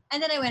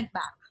and then I went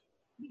back.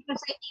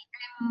 Because I think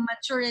I'm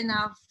mature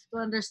enough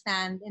to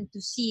understand and to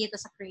see it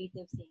as a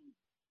creative thing.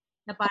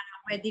 Na parang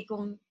pwede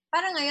kong,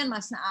 parang ngayon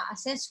mas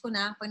na-assess ko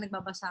na pag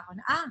nagbabasa ako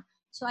na,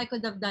 so I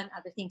could have done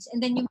other things. And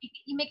then you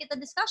make it a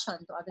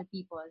discussion to other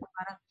people.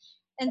 Parang,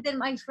 and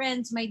then my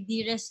friends, my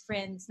dearest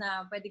friends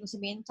na pwede kong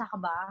sabihin, tsaka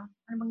ba?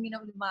 Ano bang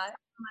ginagawa?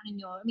 Ano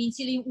nyo? I mean,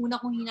 sila yung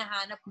una kong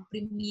hinahanap kung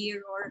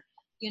premiere or,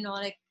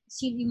 like,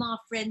 yung mga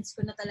friends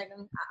ko na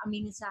talagang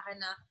aaminin sa akin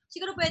na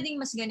siguro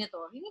pwedeng mas ganito.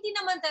 Yung hindi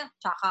naman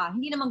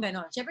hindi naman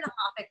gano'n. Siyempre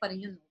nakaka-affect pa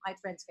rin yun,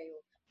 kahit friends kayo.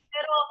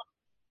 Pero,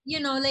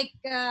 like,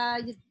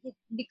 it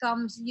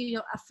becomes,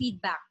 a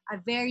feedback,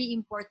 a very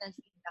important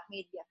feedback.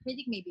 Maybe a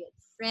critic, maybe a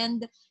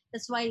friend.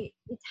 That's why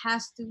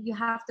you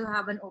have to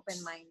have an open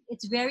mind.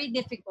 It's very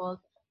difficult,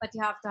 but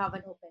you have to have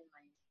an open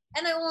mind.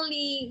 And I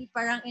only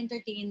parang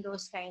entertain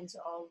those kinds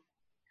of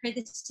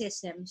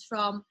criticisms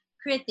from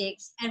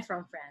critics and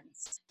from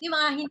friends. Yung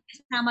mga hindi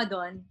kasama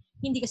doon,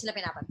 hindi ko sila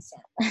pinapansin.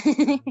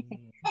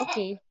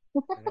 Okay.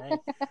 Right.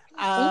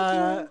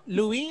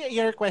 Louie,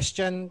 your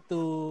question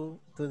to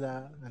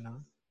the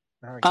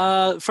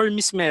for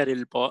Miss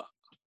Meryl po,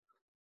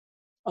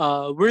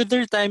 were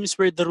there times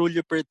where the role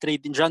you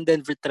portrayed in John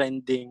Denver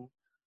Trending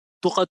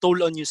took a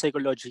toll on you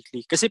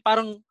psychologically? Kasi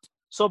parang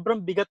sobrang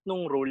bigat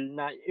nung role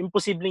na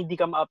imposibleng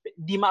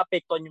di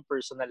maapektuhan yung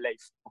personal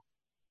life mo.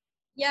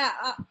 Yeah,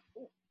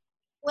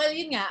 well,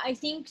 yun nga, I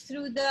think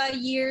through the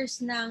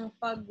years ng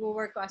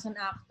pag-work ko as an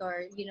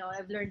actor,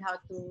 I've learned how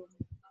to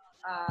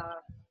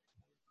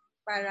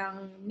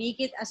parang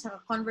make it as a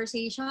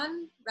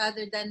conversation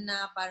rather than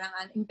parang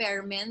an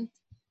impairment.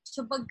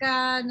 So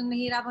pagka nung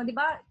nahihirapan, di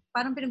ba,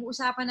 parang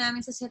pinag-uusapan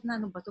namin sa set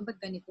na, ba't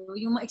ganito?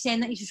 Yung mga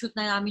eksena, isushoot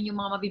na namin yung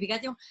mga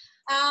mabibigat. Yung,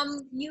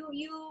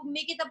 you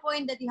make it a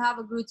point that you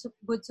have a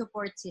good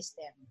support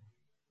system.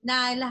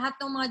 Na lahat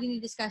ng mga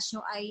dinidiscuss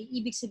nyo ay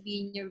ibig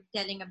sabihin you're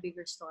telling a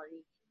bigger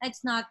story.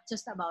 It's not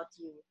just about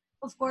you.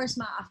 Of course,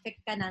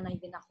 ma-affect ka, nanay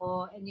din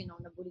ako, and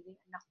nabully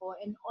din ako,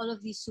 and all of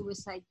these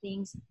suicide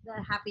things that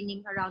are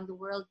happening around the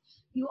world,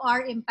 you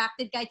are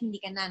impacted kahit hindi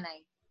ka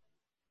nanay.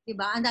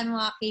 Diba? Ang dami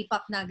mga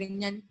K-pop na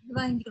ganyan.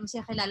 Diba? Hindi ko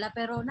siya kilala,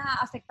 pero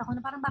na-affect ako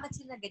na parang bakit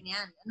sila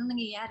ganyan? Anong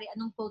nangyayari?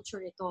 Anong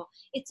culture ito?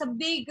 It's a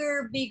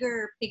bigger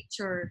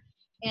picture.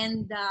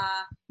 And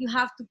you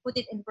have to put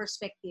it in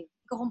perspective.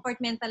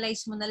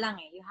 Compartmentalize mo na lang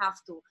eh. You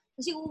have to.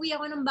 Kasi uuwi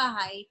ako ng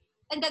bahay,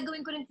 and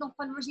gagawin ko rin itong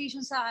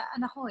conversation sa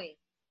anak ko eh.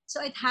 So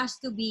it has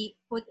to be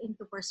put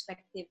into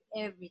perspective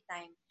every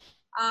time.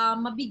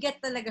 Mabigat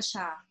talaga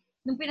siya.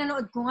 Nung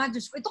pinanood ko nga,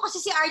 Diyos ko, ito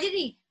kasi si Arjen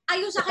eh.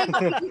 Ayaw sa akin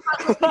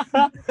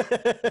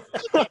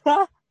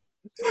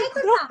So ito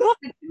na.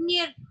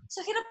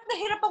 So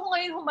hirap ako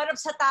ngayon humarap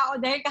sa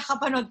tao dahil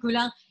kakapanood ko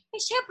lang.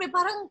 Eh syempre,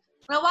 parang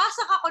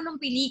nawasak ako ng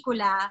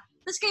pelikula.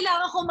 Tapos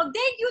kailangan ko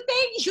mag-thank you.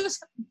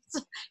 So,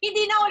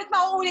 hindi na ulit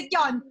mauulit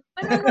yun.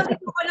 Manonood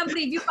ko ng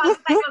preview para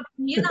tayo.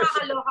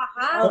 Nakakaloka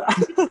ka.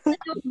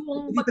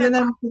 Hindi ka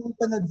naman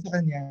pinapanood sa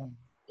kanya.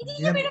 Hindi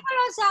niya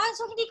pinapanood sa akin.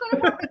 So hindi ko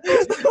naman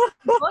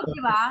pinapanood.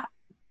 Di ba?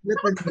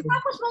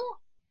 Tapos mong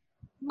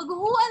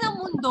maghuhuan ng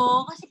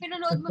mundo kasi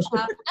pinanood mo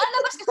siya.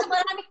 Lalabas ka sa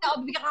maraming tao,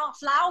 bibigyan ka ng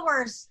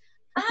flowers.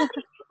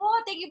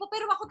 Thank you po.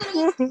 Pero ako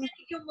talaga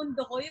yung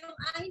mundo ko. Yung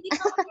hindi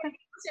pa ako yung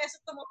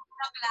proseso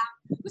tumulak lang.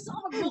 Gusto ko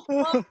mag-book.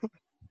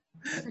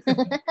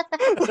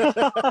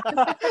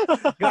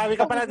 Grabe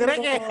ka pala,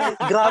 Direk eh.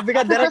 Grabe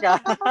ka, Direk ah.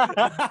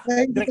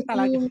 Direk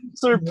talaga.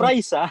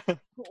 Surprise ah.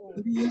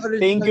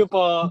 Thank you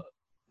po.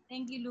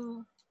 Thank you,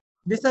 Lou.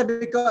 Hindi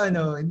sabi ko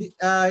hindi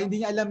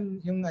niya alam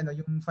yung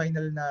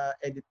final na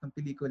edit ng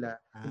pelikula.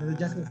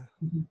 Just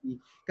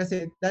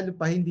kasi lalo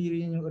pa hindi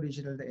rin yung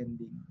original na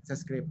ending sa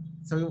script.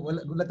 So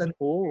gulatan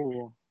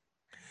ko.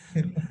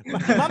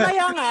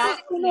 Mamaya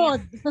nga.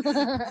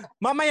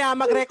 Mamaya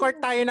mag-record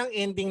tayo ng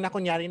ending na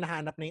kunyari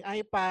nahanap na yung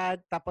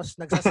iPad tapos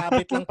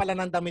nagsasabit lang pala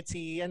ng damit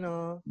si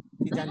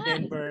John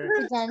Denver.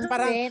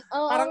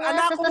 Parang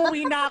anak,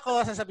 umuwi na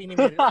ako, sasabihin ni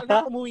Mary.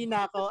 Anak, umuwi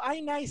na ako.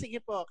 Ay, nice,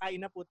 sige po, kain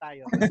na po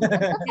tayo.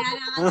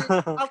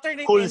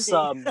 Alternate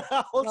wholesome.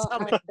 ending.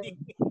 Wholesome ending.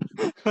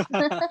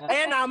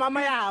 Ayan na,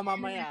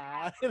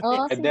 mamaya.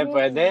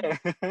 Pwede.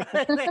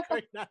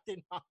 Record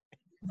natin.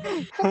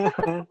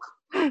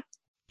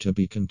 To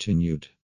be continued.